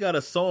it, but he got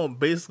a song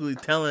basically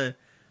telling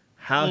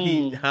how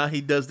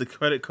he does the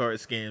credit card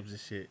scams and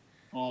shit.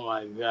 Oh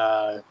my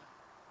God.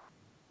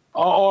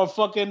 Or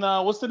fucking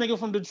what's the nigga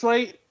from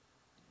Detroit?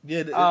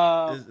 Yeah,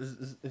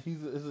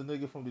 he's a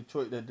nigga from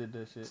Detroit that did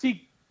that shit.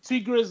 T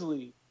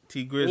Grizzly.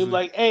 T Grizzly.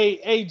 Like,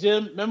 hey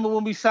Jim, remember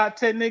when we shot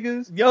 10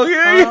 niggas? Yo,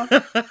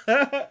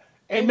 yeah.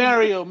 Hey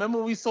Mario, remember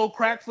when we sold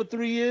crack for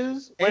 3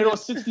 years? Right on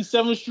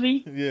 67th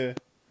Street? Yeah.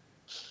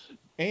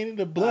 Ain't it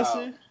a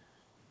blessing?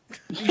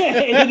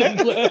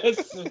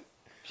 Ain't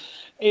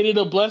it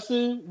a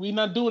blessing? We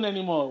not doing it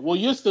anymore. Well,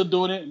 you're still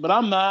doing it, but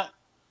I'm not.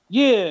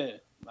 Yeah.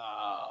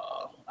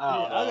 I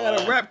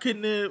got a rap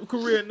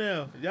career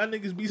now. Y'all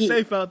niggas be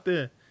safe out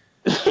there.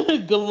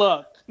 Good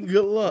luck.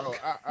 Good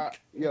luck.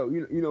 Bro,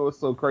 you know what's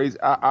so crazy?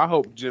 I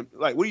hope Jim.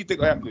 Like, what do you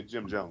think will happen to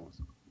Jim Jones?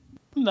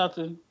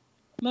 Nothing.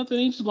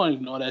 He's just going to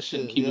ignore that shit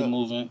and keep it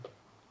moving.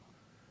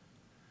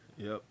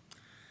 Yep.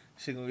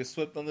 Shit gonna get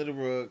swept under the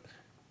rug.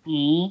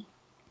 Mm-hmm.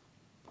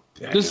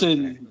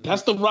 Listen,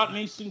 that's the Rock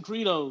Nation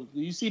credo.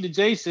 You see the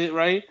Jay shit,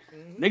 right?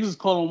 Mm-hmm. Niggas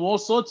call him all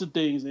sorts of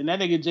things, and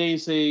that nigga Jay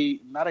say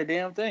not a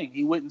damn thing.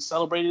 He went and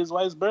celebrated his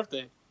wife's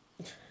birthday.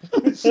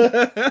 Happy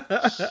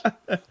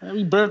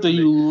birthday,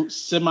 you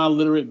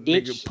semi-literate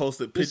bitch. Nigga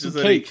posted pictures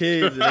of their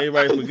kids and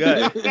everybody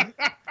forgot.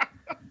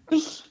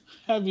 It's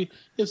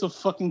a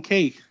fucking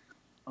cake.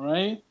 All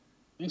right?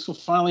 Thanks for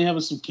finally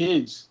having some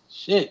kids.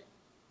 Shit.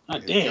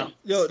 God damn.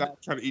 Yo,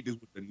 stop trying to eat this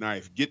with the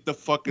knife. Get the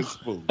fucking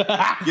spoon. We've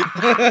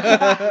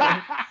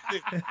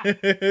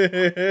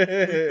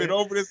been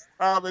over this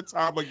time and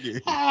time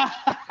again.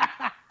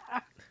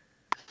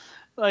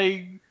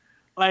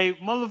 Like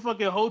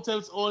motherfucking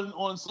Hotep's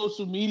on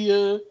social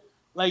media,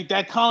 like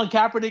that Colin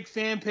Kaepernick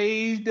fan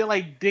page, they're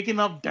like digging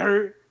up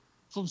dirt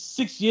from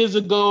 6 years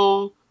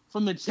ago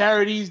from the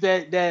charities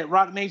that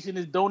Rock Nation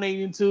is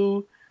donating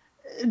to.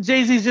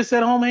 Jay-Z's just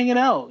at home hanging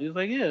out. He's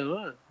like, yeah,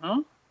 what?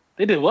 Huh?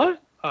 They did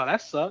what? Oh,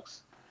 that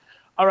sucks.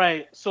 All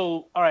right,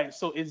 so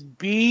it's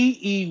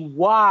BEY.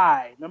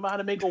 Remember how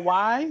to make a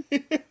Y?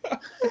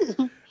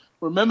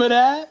 Remember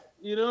that?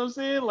 You know what I'm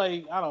saying?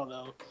 Like, I don't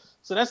know.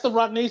 So that's the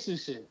Rock Nation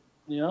shit,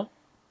 you know?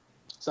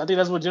 So I think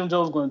that's what Jim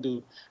Jones is going to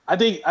do. I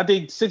think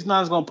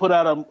 6ix9ine is going to put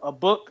out a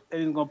book,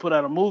 and he's going to put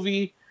out a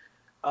movie.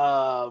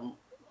 All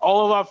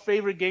of our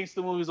favorite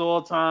gangster movies of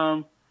all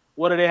time,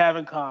 what do they have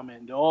in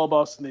common? They're all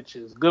about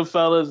snitches.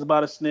 Goodfellas is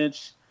about a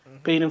snitch.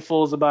 Paid in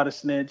Full is about a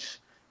snitch.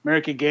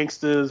 American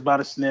Gangster is about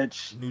a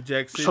snitch. New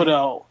Jack City.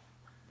 Trudeau,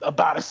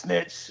 about a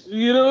snitch.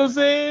 You know what I'm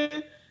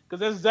saying? Because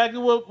that's exactly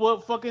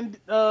what fucking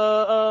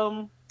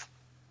my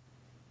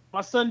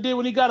son did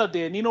when he got up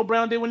there. Nino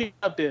Brown did when he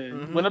got up there.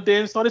 Went up there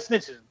and started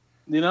snitching.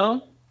 You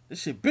know?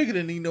 This shit bigger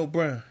than Nino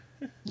Brown.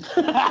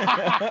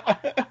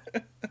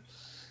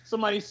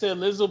 Somebody said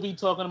Lizzo be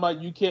talking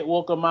about you can't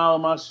walk a mile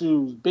in my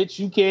shoes. Bitch,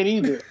 you can't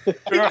either.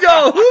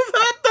 Yo,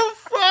 what the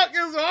fuck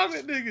is wrong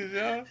with niggas,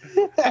 yo?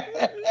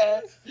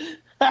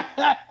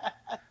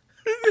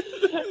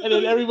 And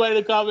then everybody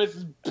in the comments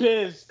is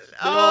pissed. They're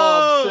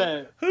all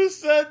upset. Who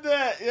said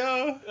that,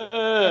 yo?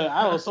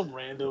 I don't know, some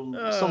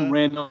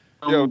random.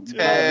 Yo,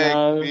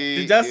 tag me.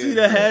 Did y'all see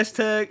the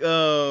hashtag?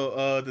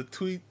 The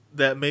tweet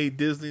that made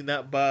Disney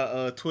not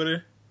buy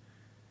Twitter.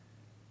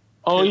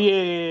 Oh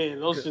yeah.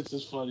 Those shits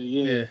is funny.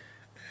 Yeah.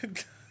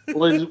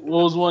 What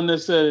was one that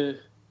said it?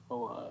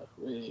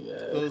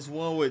 It was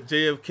one with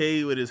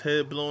JFK with his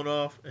head blown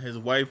off and his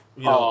wife.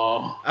 You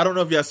know, I don't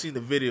know if y'all seen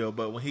the video,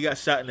 but when he got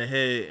shot in the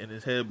head and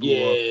his head blew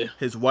off,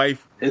 his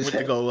wife went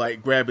to go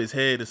like grab his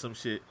head or some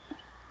shit.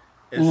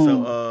 And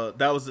so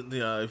that was,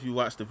 if you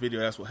watch the video,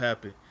 that's what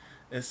happened.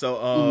 And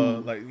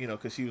so like,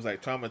 because she was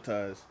like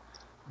traumatized.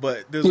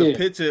 But there's a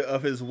picture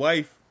of his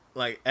wife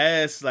like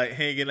ass like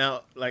hanging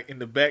out like in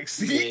the back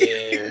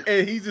seat,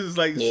 and he just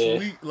like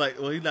sleep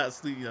he's not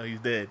asleep, he's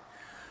dead.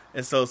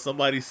 And so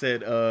somebody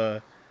said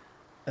a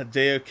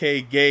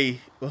JFK gay,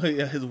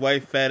 his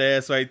wife fat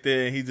ass right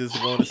there, and he just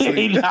going to sleep.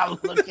 He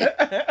not looking.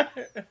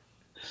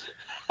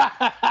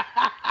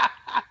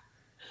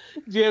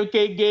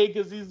 JFK gay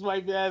because his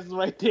wife ass is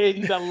right there.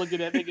 He's not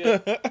looking at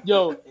nigga.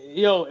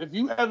 Yo, if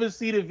you ever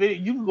see the video,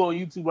 you can go on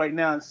YouTube right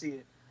now and see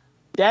it.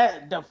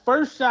 That the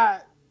first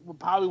shot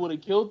would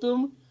have killed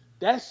him.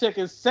 That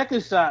second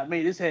shot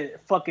made his head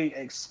fucking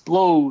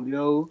explode,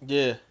 yo.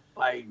 Yeah.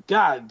 Like,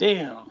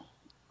 goddamn.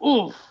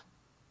 Oof.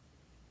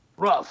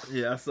 Rough.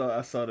 Yeah,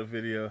 I saw the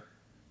video.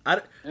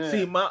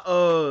 See,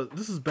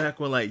 this is back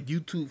when like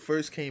YouTube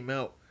first came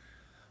out.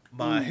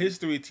 My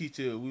history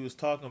teacher, we was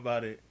talking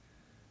about it,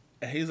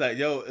 and he's like,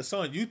 "Yo, it's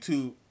on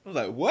YouTube." I was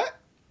like, "What?"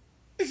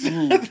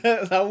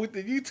 I went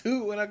to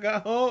YouTube when I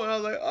got home, and I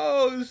was like,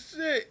 "Oh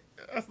shit!"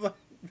 I was like,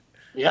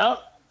 "Yep,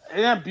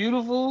 isn't that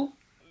beautiful?"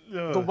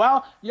 Yeah.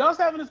 Y'all was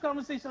having this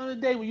conversation the other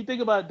day when you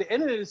think about it, the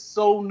internet is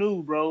so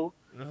new, bro.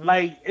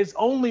 Like, it's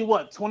only,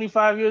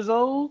 25 years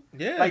old?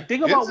 Yeah. Like,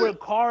 think about where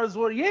cars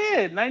were.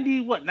 Yeah,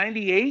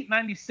 98,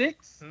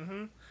 96?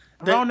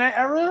 Around that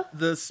era?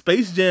 The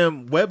Space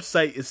Jam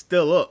website is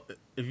still up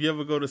if you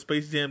ever go to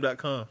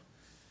spacejam.com.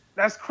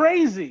 That's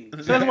crazy. So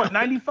that's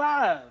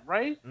 95,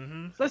 right?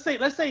 So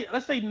let's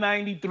say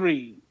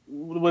 93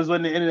 was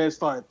when the internet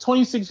started.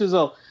 26 years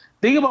old.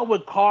 Think about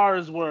what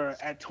cars were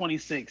at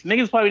 26.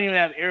 Niggas probably didn't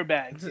even have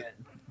airbags yet.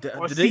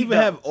 Did they even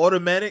have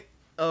automatic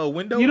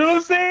windows? You know what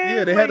I'm saying?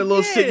 Yeah, they had a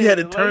little shit you had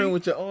to turn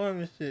with your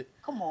arm and shit.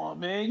 Come on,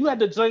 man. You had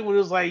the joint where it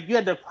was like, you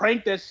had to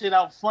crank that shit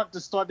out front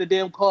to start the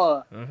damn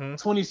car.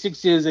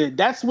 26 years in.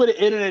 That's where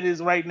the internet is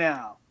right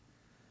now.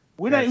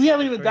 We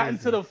haven't even gotten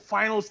to the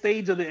final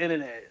stage of the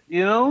internet,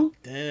 you know?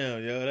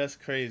 Damn, yo, that's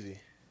crazy.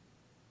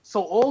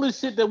 So all this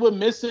shit that we're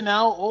missing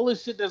out, all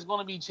this shit that's going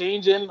to be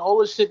changing, all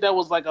this shit that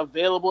was like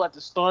available at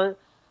the start,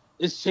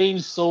 it's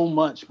changed so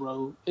much,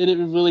 bro. It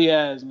really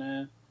has,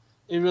 man.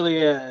 It really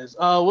has.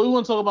 What do you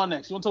want to talk about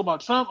next? You want to talk about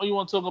Trump or you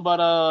want to talk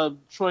about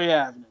Troy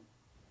Avenue?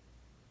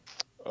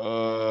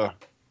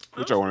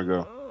 Which I want to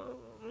go?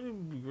 Let me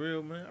be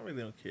real, man. I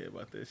really don't care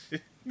about that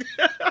shit.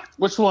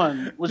 Which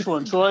one?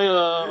 Troy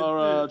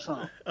or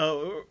Trump?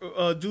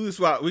 Julius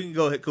Rock. We can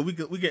go ahead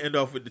because we can end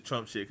off with the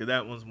Trump shit because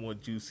that one's more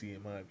juicy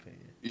in my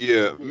opinion.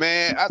 Yeah,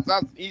 man. I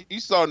thought you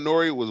saw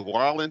Nori was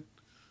wilding.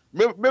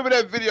 Remember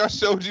that video I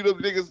showed you?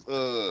 Them niggas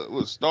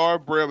with Star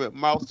Brim and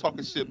Mouse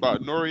talking shit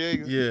about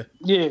Noriega.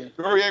 Yeah.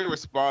 Noriega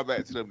respond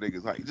back to them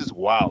niggas like just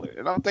wilding,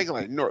 and I'm thinking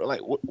like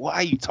why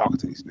are you talking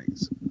to these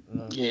niggas?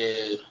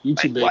 Yeah, you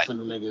too big for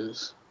the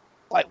niggas.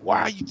 Like,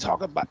 why are you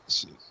talking about this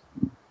shit?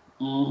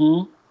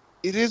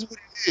 It is what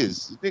it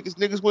is.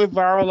 Niggas went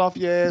viral off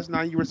your ass.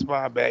 Now you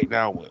respond back.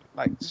 Now what?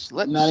 Like, just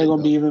let. Now they're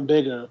gonna be even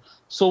bigger.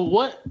 So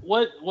what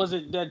was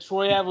it that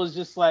Troy Ave was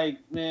just like,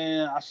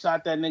 man, I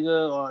shot that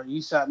nigga or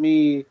he shot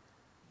me,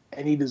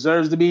 and he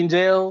deserves to be in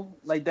jail,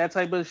 like that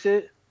type of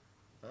shit?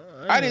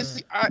 I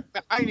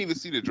didn't even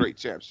see the Drake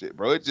Champs shit,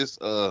 bro. It just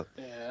Troy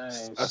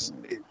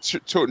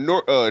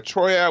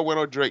Ave went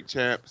on Drake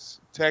Champs.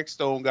 Tech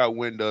Stone got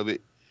wind of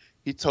it.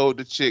 He told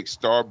the chick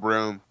Star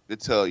Brim to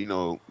tell,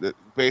 that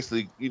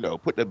basically,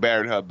 put the bat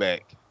in her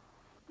back.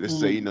 Just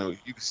say, you can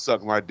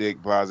suck my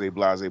dick, blase,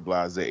 blase,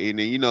 blase, and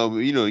then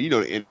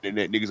the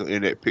internet niggas on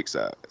internet pick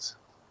sides.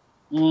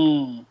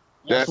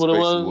 That's what it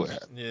was. What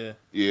happened.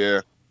 Yeah.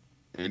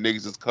 And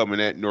niggas is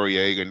coming at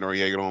Noriega.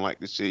 Noriega don't like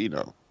this shit,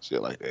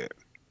 shit like that.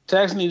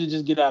 Tax need to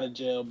just get out of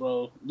jail,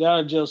 bro. Get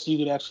out of jail so you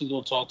could actually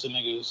go talk to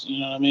niggas.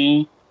 You know what I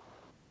mean?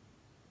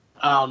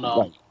 I don't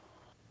know.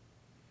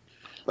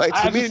 Like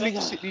to me,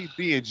 niggas should need to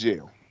be in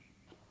jail.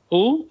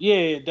 Who?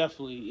 Yeah,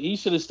 definitely. He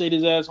should have stayed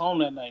his ass home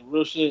that night.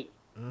 Real shit.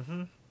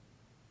 Mm-hmm.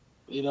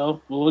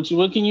 Well,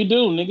 what can you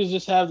do? Niggas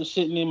just have the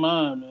shit in their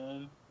mind,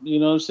 man. You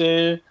know what I'm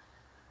saying?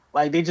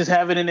 Like they just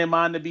have it in their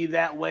mind to be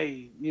that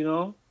way.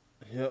 Yep.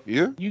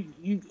 Yeah.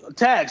 You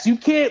Tax. You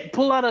can't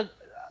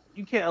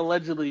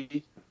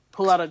allegedly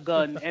pull out a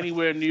gun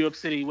anywhere in New York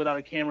City without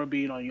a camera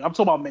being on you. I'm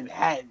talking about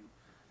Manhattan,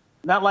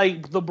 not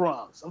like the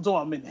Bronx. I'm talking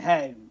about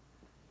Manhattan.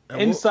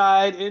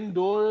 Inside,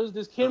 indoors,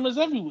 there's cameras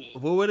everywhere.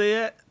 Where were they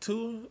at,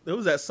 too? There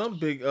was at some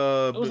big... it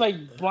was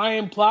like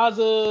Bryan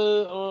Plaza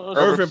or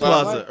Irving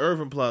Plaza.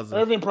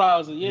 Irving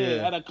Plaza,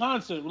 yeah. At a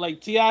concert.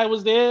 Like, T.I.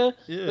 was there.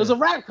 Yeah. It was a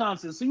rap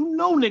concert, so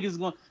niggas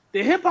going...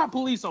 The hip-hop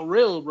police are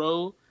real,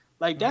 bro.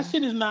 Like, that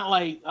shit is not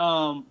like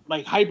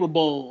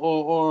hyperbole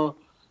or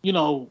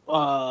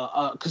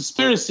a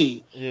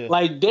conspiracy. Yeah.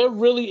 Like, there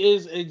really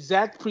is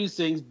exact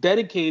precincts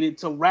dedicated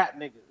to rap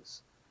niggas.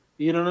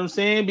 You know what I'm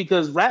saying?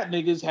 Because rap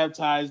niggas have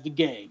ties to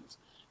gangs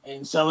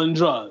and selling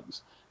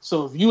drugs.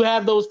 So if you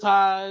have those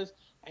ties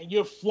and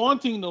you're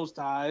flaunting those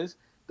ties,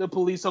 the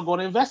police are going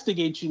to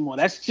investigate you more.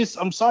 That's just,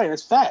 I'm sorry,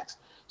 that's facts.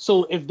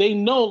 So if they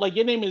know, like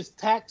your name is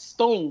Tax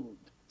Stone,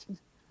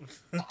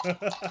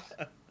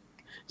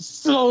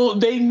 so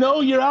they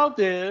know you're out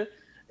there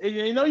and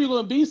they know you're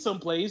going to be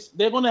someplace,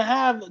 they're going to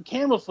have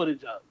camera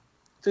footage up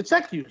to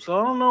check you. So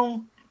I don't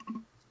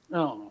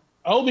know.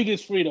 I hope he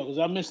gets free, though, because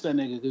I miss that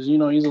nigga, because,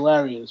 he's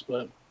hilarious,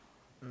 but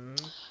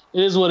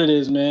it is what it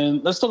is,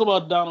 man. Let's talk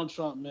about Donald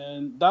Trump,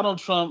 man. Donald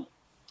Trump,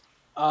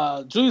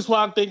 Julius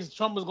Wag thinks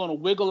Trump is going to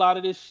wiggle out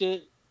of this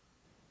shit.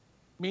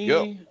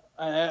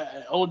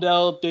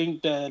 Odell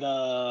think that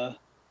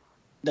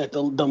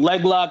the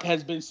leg lock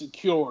has been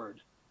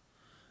secured.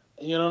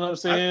 You know what I'm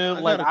saying?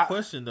 I got a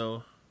question,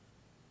 though.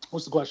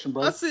 What's the question,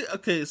 bro?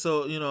 Okay,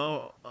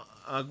 so,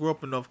 I grew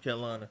up in North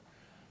Carolina.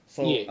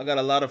 So I got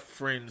a lot of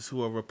friends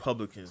who are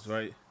Republicans,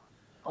 right?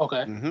 Okay.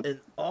 Mm-hmm. And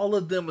all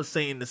of them are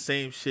saying the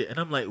same shit. And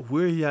I'm like,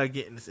 where are y'all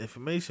getting this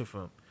information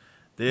from?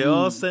 They're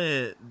all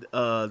saying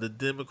the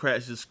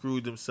Democrats just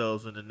screwed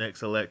themselves in the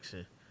next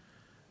election.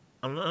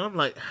 I'm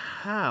like,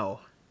 how?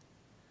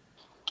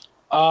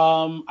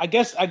 I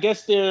guess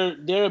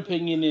their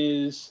opinion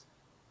is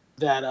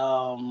that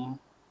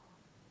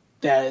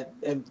that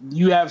if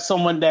you have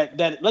someone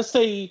that let's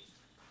say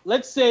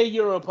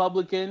you're a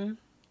Republican.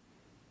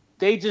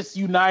 They just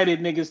united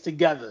niggas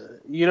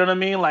together. You know what I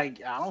mean?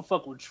 Like, I don't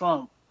fuck with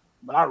Trump,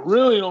 but I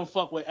really don't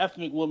fuck with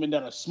ethnic women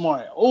that are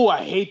smart. Oh,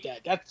 I hate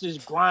that. That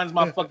just grinds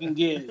my fucking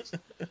gears.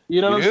 You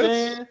know what I'm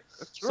saying?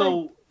 That's true.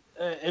 So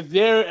if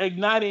they're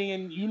igniting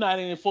and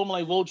uniting and forming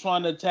like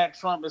Voltron to attack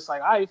Trump, it's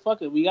like, all right,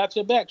 fuck it. We got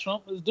your back,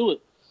 Trump. Let's do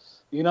it.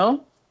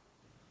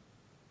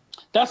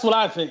 That's what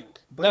I think.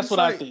 I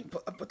think.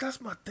 But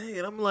that's my thing.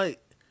 And I'm like,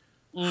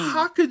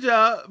 how could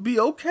y'all be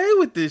okay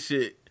with this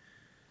shit?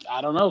 I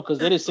don't know, because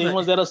they're the same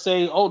ones that'll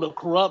say, "Oh, the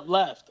corrupt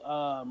left."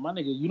 My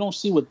nigga, you don't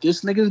see what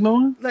this nigga's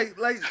doing? Like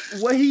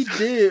what he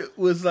did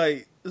was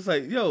like, it's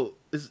like, yo,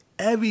 it's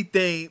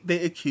everything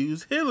they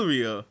accuse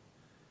Hillary of.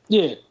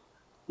 Yeah,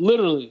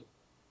 literally.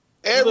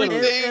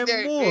 Everything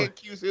they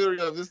accuse Hillary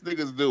of, this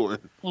nigga's doing.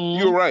 Mm-hmm.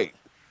 You're right.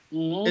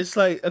 Mm-hmm. It's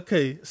like,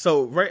 okay,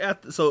 so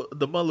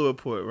the Mueller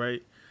report,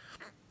 right?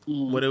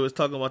 Mm-hmm. When it was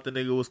talking about the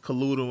nigga was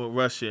colluding with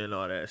Russia and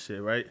all that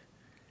shit, right?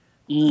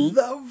 Mm-hmm.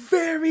 The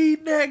very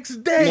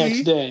next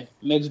day.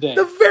 Literally,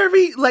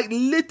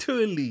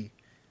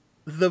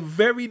 the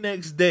very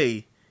next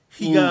day,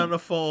 he got on the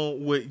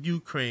phone with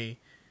Ukraine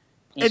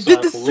and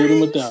did the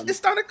same. It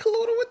started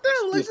colluding with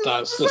them. Like,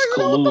 what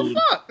the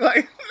fuck?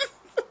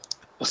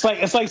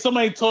 Like, it's like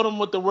somebody told him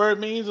what the word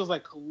means. It was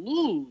like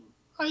collude.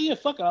 Oh yeah,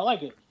 fuck it, I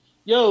like it.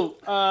 Yo,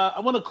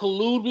 I want to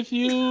collude with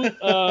you.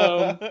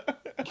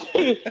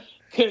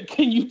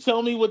 Can you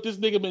tell me what this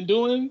nigga been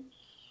doing?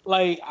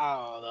 Like, I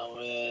don't know,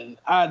 man.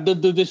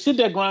 The shit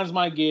that grinds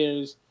my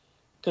gears,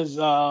 because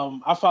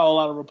I follow a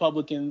lot of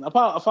Republicans. I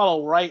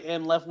follow right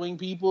and left wing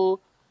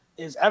people.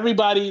 Is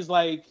everybody's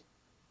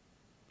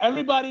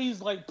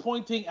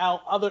pointing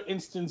out other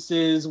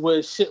instances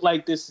where shit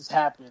like this has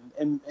happened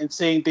and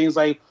saying things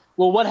like,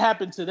 well, what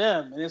happened to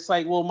them? And it's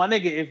like, well, my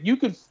nigga, if you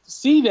could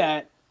see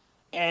that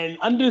and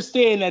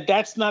understand that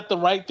that's not the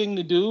right thing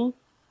to do,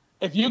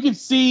 if you could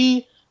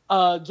see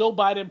Joe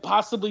Biden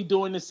possibly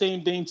doing the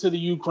same thing to the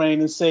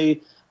Ukraine and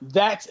say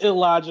that's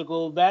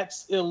illogical,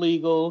 that's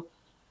illegal,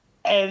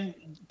 and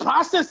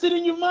process it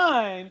in your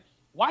mind,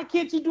 why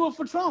can't you do it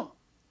for Trump?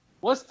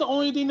 What's the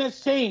only thing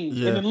that's changed?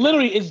 Yeah. And then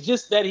literally it's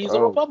just that he's a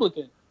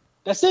Republican.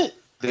 That's it.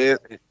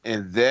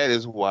 And that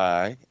is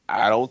why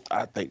I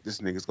think this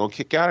nigga's gonna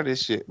kick out of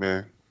this shit,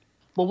 man.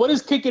 But what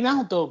is kicking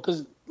out though?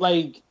 Because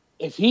like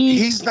if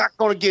he's not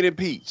gonna get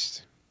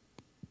impeached.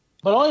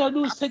 But all you gotta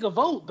do is take a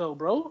vote, though,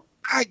 bro.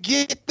 I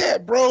get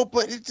that, bro,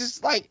 but it's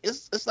just like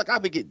it's like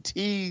I've been getting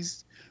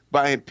teased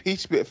by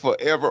impeachment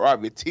forever.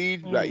 I've been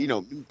teased like,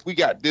 we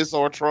got this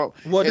on Trump.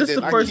 Well, this is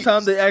the first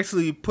time they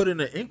actually put in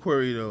an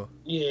inquiry, though.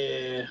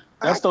 Yeah,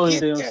 that's the only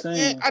thing I'm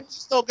saying. Man, I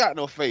just don't got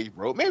no faith,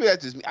 bro. Maybe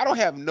that's just me. I don't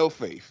have no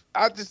faith.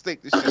 I just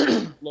think this shit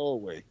will blow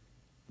away.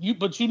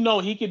 But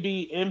he could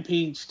be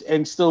impeached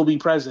and still be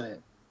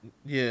president.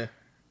 Yeah.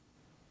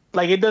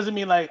 Like, it doesn't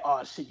mean like,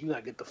 oh shit, you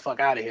gotta get the fuck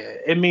out of here.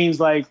 It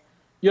means like,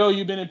 yo,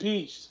 you've been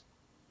impeached.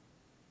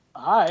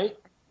 All right.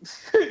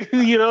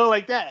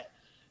 Like that.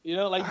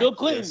 Like Bill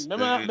Clinton.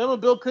 Remember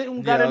Bill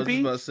Clinton got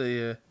impeached? I was about to say,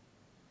 yeah.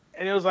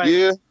 And it was like,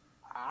 yeah.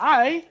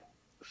 All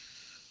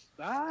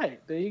right,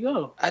 there you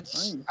go. I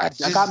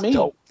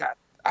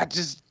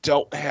just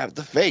don't have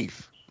the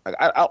faith. Like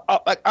I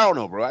don't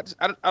know, bro. I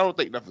don't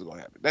think nothing's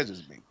gonna happen. That's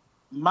just me.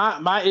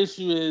 My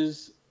issue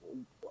is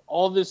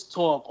all this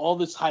talk, all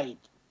this hype.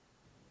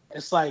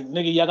 It's like,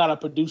 nigga, y'all gotta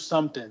produce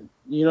something.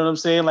 You know what I'm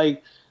saying?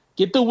 Like,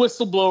 get the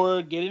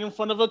whistleblower, get it in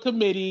front of a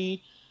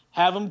committee,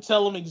 have them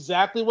tell them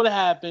exactly what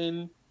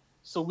happened,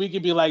 so we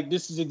could be like,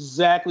 this is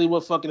exactly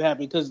what fucking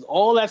happened. Because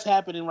all that's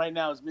happening right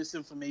now is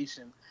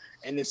misinformation,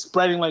 and it's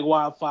spreading like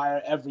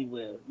wildfire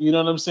everywhere. You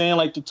know what I'm saying?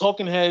 Like, the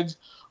talking heads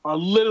are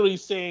literally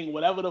saying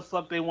whatever the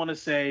fuck they want to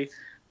say,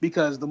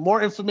 because the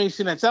more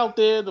information that's out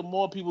there, the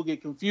more people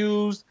get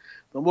confused.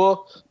 The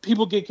more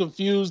people get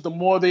confused, the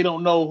more they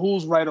don't know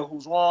who's right or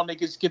who's wrong. They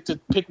just get to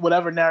pick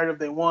whatever narrative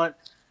they want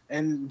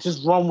and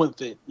just run with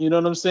it. You know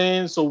what I'm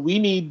saying? So we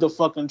need the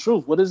fucking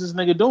truth. What is this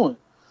nigga doing?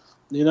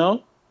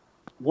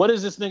 What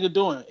is this nigga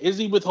doing? Is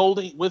he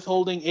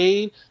withholding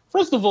aid?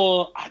 First of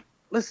all,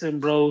 listen,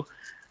 bro.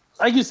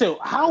 Like you said,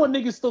 how a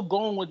nigga still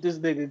going with this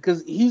nigga?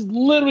 Because he's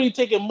literally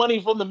taking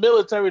money from the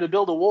military to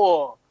build a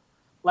wall.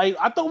 Like,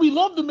 I thought we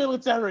loved the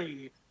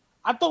military.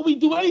 I thought we'd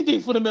do anything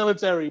for the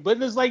military.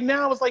 But it's like,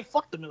 now it's like,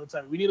 fuck the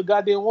military. We need a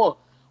goddamn wall.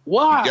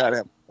 Why? We got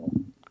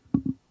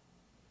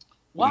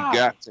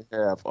to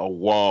have a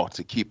wall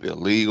to keep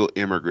illegal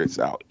immigrants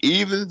out.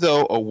 Even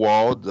though a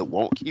wall that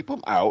won't keep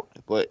them out,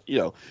 but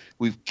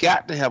we've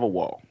got to have a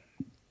wall.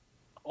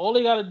 All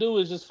they got to do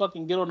is just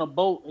fucking get on a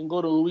boat and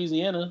go to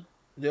Louisiana.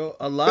 Yo,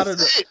 a lot of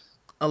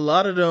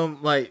them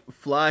like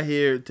fly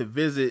here to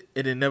visit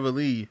and then never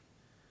leave.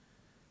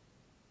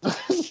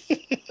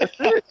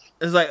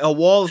 It's like a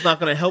wall is not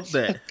going to help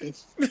that.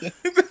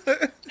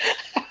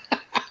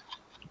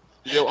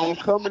 Yo, I'm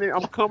coming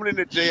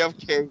into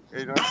JFK,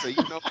 and I say,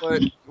 you know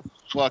what?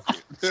 Fuck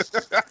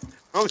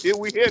it.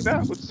 We here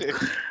now. Shit.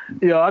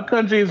 Yo, our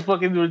country is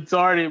fucking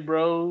retarded,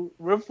 bro.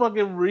 We're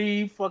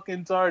fucking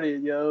fucking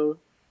retarded, yo.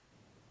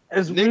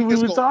 It's really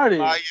retarded.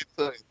 Fly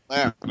into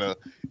Atlanta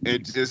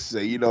and just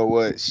say, you know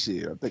what?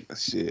 Shit, I think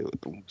shit.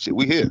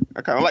 We here.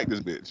 I kind of like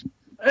this bitch.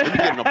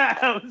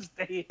 I'm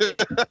staying.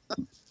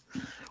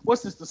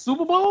 What's this? The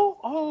Super Bowl?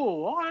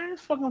 Oh, all right,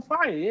 it's fucking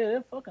fire. Yeah,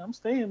 fucking, I'm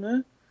staying,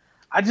 man.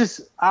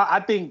 I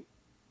think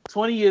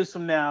 20 years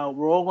from now,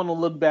 we're all going to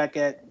look back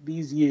at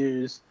these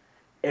years,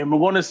 and we're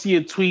going to see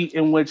a tweet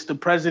in which the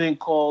president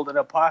called an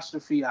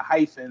apostrophe a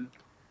hyphen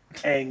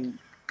and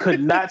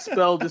could not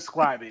spell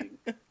describing.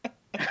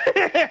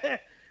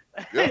 Yep.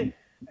 And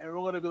we're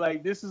going to be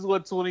like, this is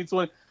what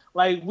 2020...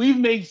 Like, we've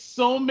made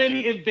so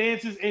many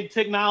advances in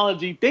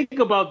technology. Think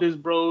about this,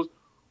 bros.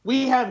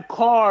 We have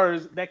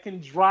cars that can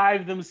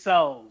drive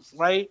themselves,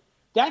 right?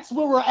 That's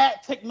where we're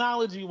at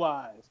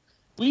technology-wise.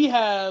 We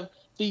have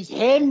these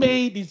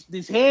handmade,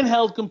 these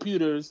handheld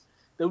computers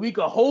that we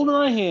could hold in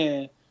our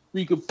hand.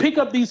 We could pick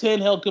up these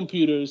handheld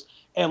computers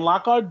and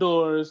lock our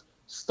doors,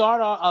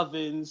 start our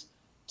ovens,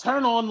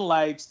 turn on the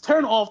lights,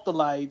 turn off the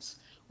lights.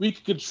 We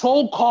could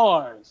control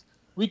cars.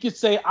 We could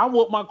say, I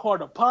want my car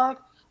to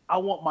park, I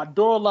want my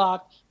door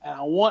locked, and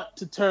I want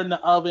to turn the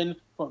oven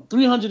from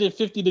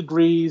 350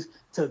 degrees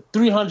to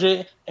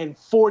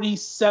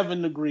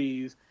 347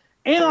 degrees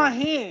in our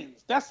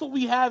hands. That's what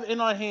we have in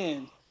our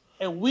hands.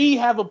 And we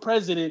have a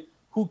president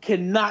who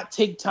cannot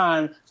take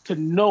time to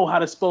know how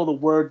to spell the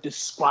word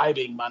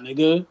describing, my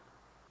nigga.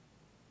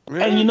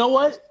 Really? And you know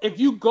what? If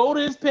you go to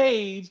his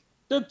page,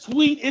 the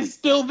tweet is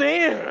still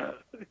there.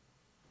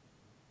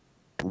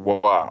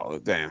 Wow,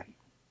 damn.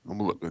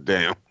 I'm looking,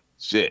 damn.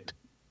 Shit.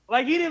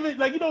 Like, he didn't,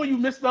 like, when you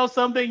misspell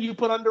something, you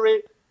put under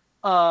it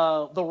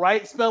the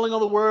right spelling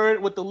of the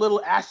word with the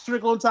little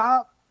asterisk on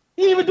top.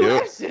 He didn't even do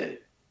that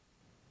shit.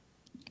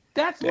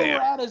 That's where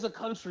we're at as a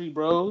country,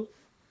 bro.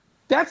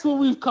 That's where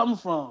we've come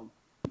from.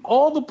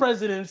 All the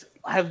presidents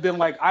have been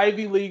like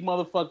Ivy League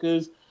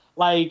motherfuckers.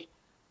 Like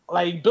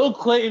Bill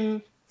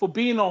Clinton, for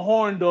being a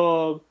horn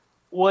dog,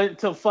 went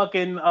to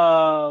fucking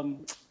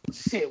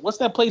what's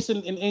that place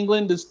in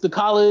England? The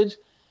college,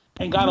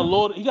 and got a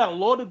law. He got a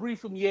law degree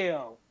from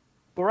Yale.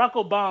 Barack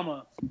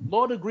Obama,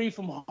 law degree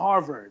from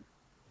Harvard.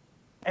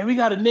 And we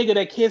got a nigga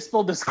that can't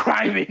spell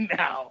describing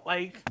now.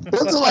 Like,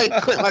 that's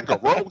like a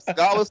Rhodes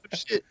Scholar some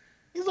shit.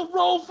 He's a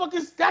Rhodes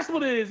fucking. That's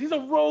what it is. He's a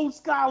Rhodes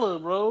Scholar,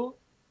 bro.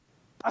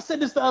 I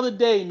said this the other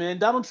day, man.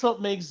 Donald Trump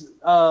makes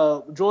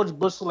George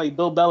Bush look like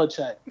Bill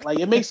Belichick. Like,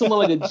 it makes him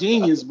look like a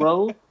genius,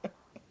 bro.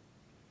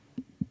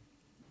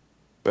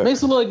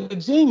 Makes him look like a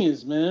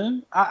genius,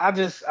 man. I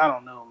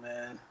don't know,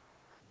 man.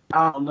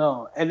 I don't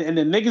know. And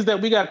the niggas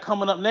that we got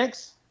coming up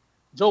next,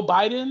 Joe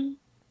Biden,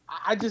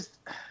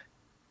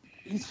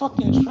 he's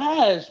fucking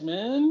trash,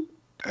 man.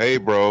 Hey,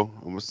 bro,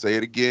 I'm gonna say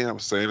it again. I'm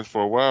saying it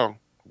for a while.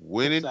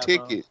 Winning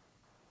ticket.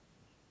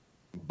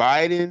 Bro?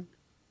 Biden,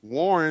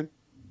 Warren.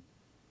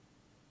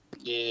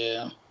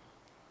 Yeah.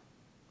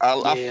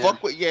 I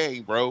fuck with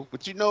Yang, bro.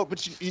 But you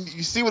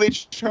see what they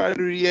try to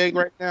do to Yang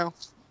right now?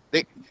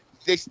 They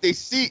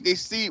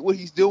see what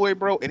he's doing,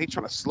 bro, and they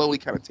trying to slowly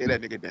kind of tear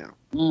that nigga down.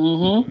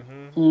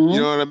 Mm-hmm. You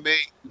know what I mean?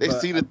 They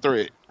see the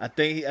threat. I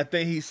think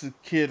he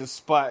secured a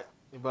spot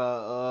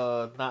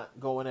about not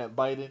going at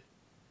Biden.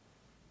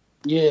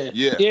 Yeah.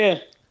 Yeah.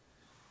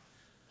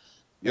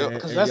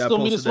 Because that's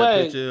gonna be the swag.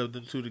 That picture of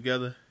them two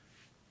together.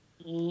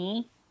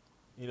 Mm-hmm.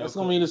 You know, that's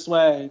gonna be the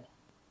swag.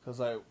 Cause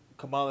like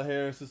Kamala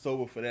Harris is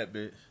over for that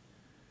bitch.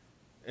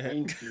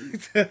 Thank you.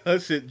 Her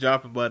shit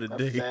dropping by the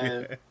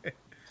day.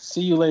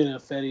 See you later,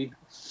 Fetty.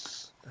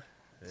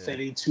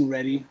 Fetty too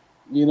ready.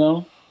 You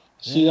know,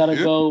 she gotta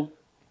go.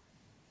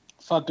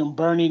 Fucking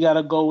Bernie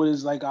gotta go with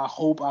his like I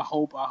hope.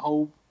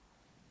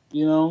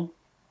 You know,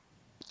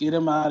 get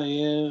him out of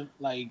here.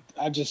 Like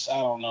I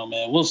don't know,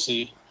 man. We'll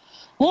see,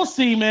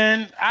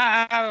 man.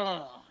 I don't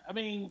know. I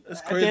mean,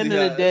 it's at crazy the end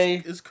of the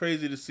day, it's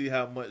crazy to see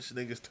how much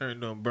niggas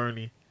turned on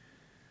Bernie.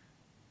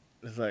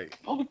 It's like,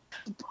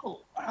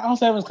 I was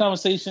having this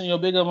conversation. Yo,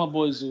 big up my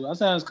boy Zoo. I was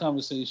having this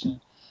conversation.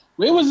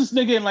 Where was this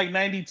nigga in like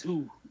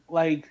 '92?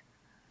 Like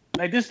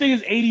this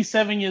nigga's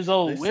 87 years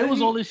old. Where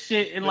was all this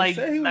shit in like?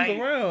 Say he was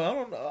around. I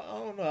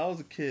don't know. I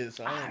was a kid,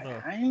 so I don't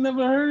know. I ain't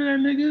never heard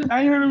of that nigga.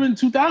 I ain't heard him in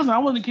 2000. I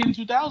wasn't a kid in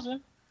 2000.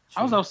 True.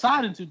 I was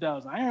outside in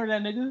 2000. I ain't heard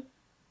that nigga.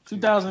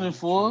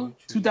 2004,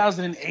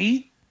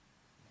 2008.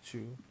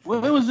 True.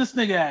 Where was this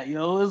nigga at,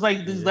 yo? It was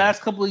like these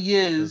last couple of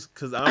years.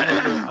 Because I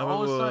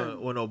remember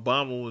when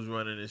Obama was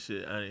running this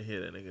shit, I didn't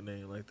hear that nigga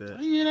name like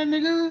that. You hear that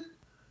nigga?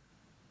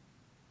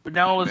 But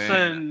now all of a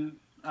sudden,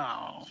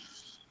 oh.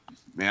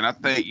 Man, I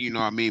think, you know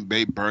what I mean,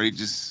 Babe Birdie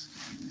just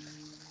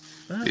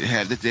it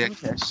had that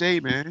cachet,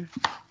 man.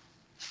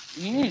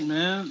 He ain't,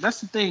 man.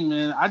 That's the thing,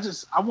 man.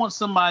 I want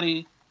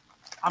somebody.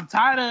 I'm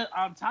tired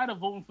of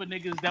voting for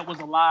niggas that was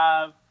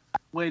alive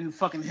when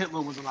fucking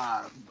Hitler was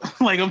alive.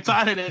 Like, I'm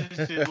tired of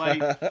that shit.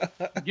 Like,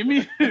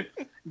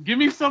 give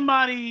me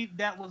somebody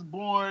that was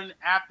born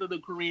after the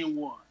Korean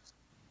War.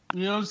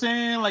 You know what I'm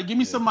saying? Like, give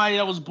me somebody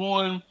that was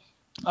born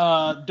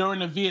during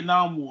the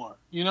Vietnam War.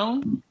 You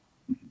know?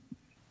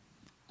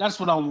 That's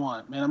what I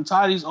want, man. I'm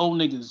tired of these old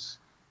niggas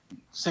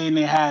saying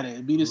they had it.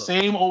 It'd be the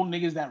same old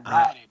niggas that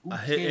ride it. I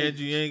hit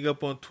Andrew Yang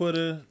up on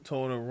Twitter,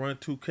 told him to run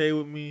 2K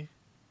with me.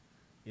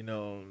 You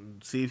know,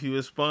 see if he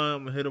respond.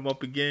 I'm gonna hit him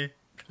up again.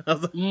 I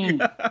was like,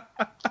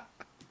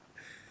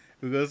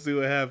 we're gonna see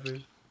what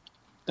happens.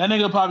 That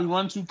nigga probably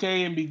run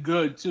 2K and be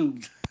good too.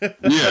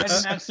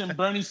 Yes. Next in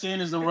Bernie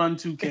Sanders to run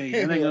 2K.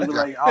 That nigga be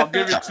like, I'll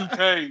give it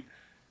 2K.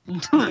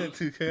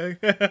 2K.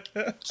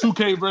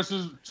 2K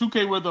versus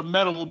 2K with the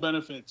medical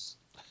benefits.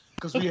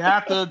 Because we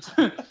have to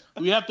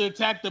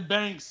attack the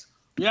banks.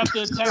 We have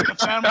to attack the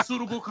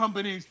pharmaceutical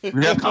companies.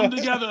 They come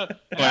together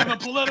and have a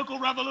political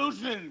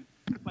revolution.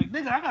 Like,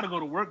 nigga, I gotta go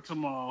to work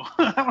tomorrow.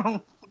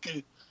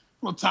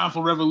 No time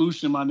for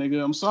revolution, my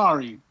nigga. I'm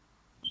sorry.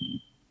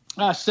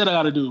 Shit I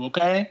gotta do,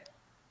 okay?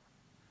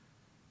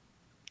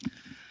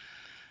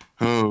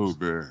 Oh,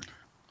 man.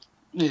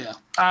 Yeah.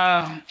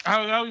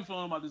 How you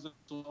feeling about this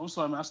episode? I'm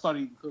sorry, man. I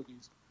started eating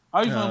cookies.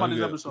 How you feeling about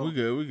this episode? We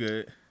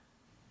good.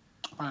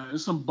 All right,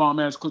 there's some bomb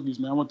ass cookies,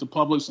 man. I went to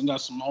Publix and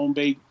got some home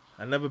baked.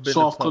 I never been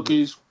soft to Publix.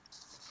 Cookies.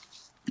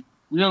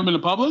 You never been to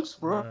Publix,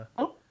 bro?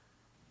 Oh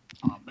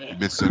man,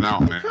 missing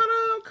out, man.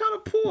 I'm kind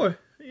of poor,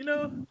 you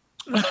know.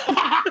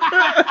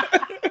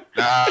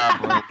 Nah,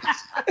 bro.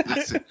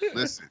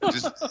 Listen.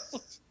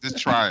 Just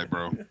try it,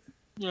 bro.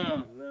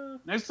 Yeah.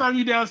 Next time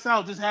you down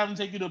south, just have them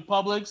take you to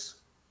Publix.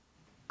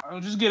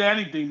 Just get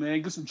anything,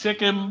 man. Get some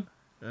chicken.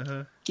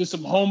 Get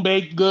some home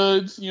baked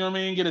goods. You know what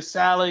I mean? Get a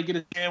salad. Get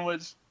a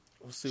sandwich.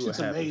 We'll see what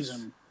happens.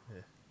 Amazing.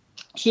 Yeah.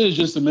 Shit is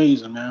just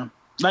amazing, man.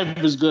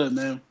 Life is good,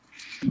 man.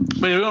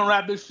 But we're gonna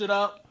wrap this shit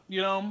up.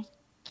 You know,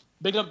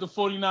 big up the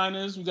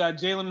 49ers. We got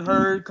Jalen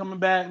Hurd coming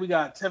back. We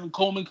got Tevin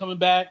Coleman coming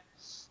back.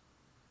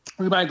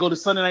 We might go to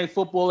Sunday Night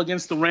Football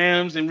against the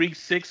Rams in Week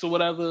 6 or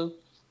whatever.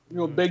 You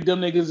know, big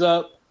them niggas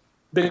up.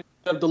 Big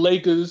up the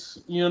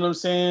Lakers. You know what I'm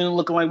saying?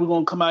 Looking like we're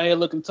gonna come out here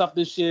looking tough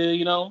this year.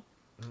 You know,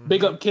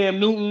 big up Cam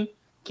Newton.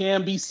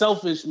 Cam, be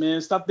selfish,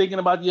 man. Stop thinking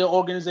about your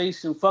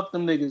organization. Fuck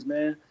them niggas,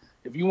 man.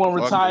 If you want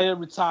to retire,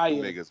 retire.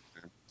 Niggas,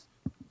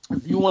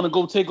 if you want to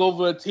go take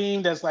over a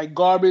team that's like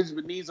garbage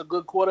but needs a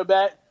good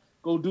quarterback,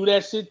 go do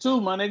that shit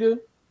too, my nigga.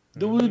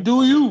 Do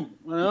you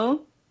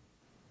know?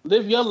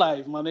 Live your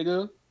life, my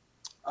nigga.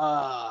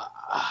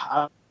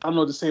 I don't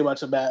know what to say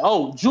about your bad.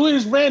 Oh,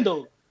 Julius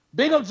Randle.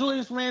 Big up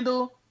Julius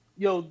Randle.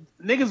 Yo,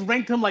 niggas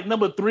ranked him like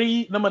number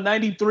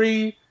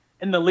 93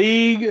 in the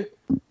league.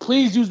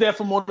 Please use that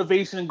for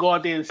motivation and go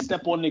out there and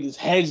step on niggas'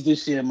 heads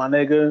this year, my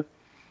nigga.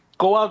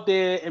 Go out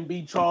there and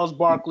be Charles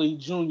Barkley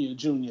Jr.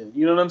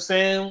 You know what I'm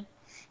saying?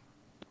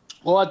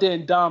 Go out there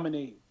and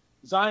dominate.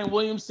 Zion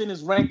Williamson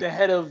is ranked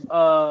ahead of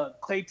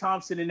Klay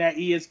Thompson in that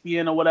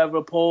ESPN or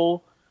whatever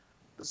poll.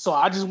 So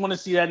I just want to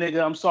see that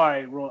nigga. I'm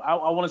sorry, bro.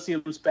 I want to see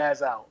him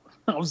spaz out.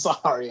 I'm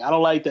sorry. I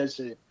don't like that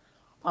shit.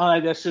 I don't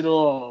like that shit at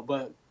all.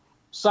 But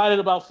excited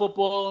about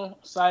football.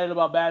 Excited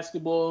about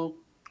basketball.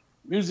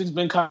 Music's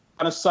been kind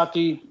of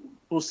sucky.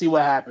 We'll see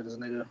what happens,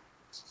 nigga.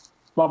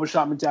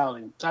 Barbershop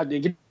mentality. I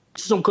did get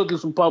some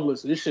cookies from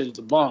Publix. This shit is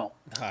the bomb.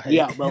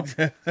 Yeah, bro.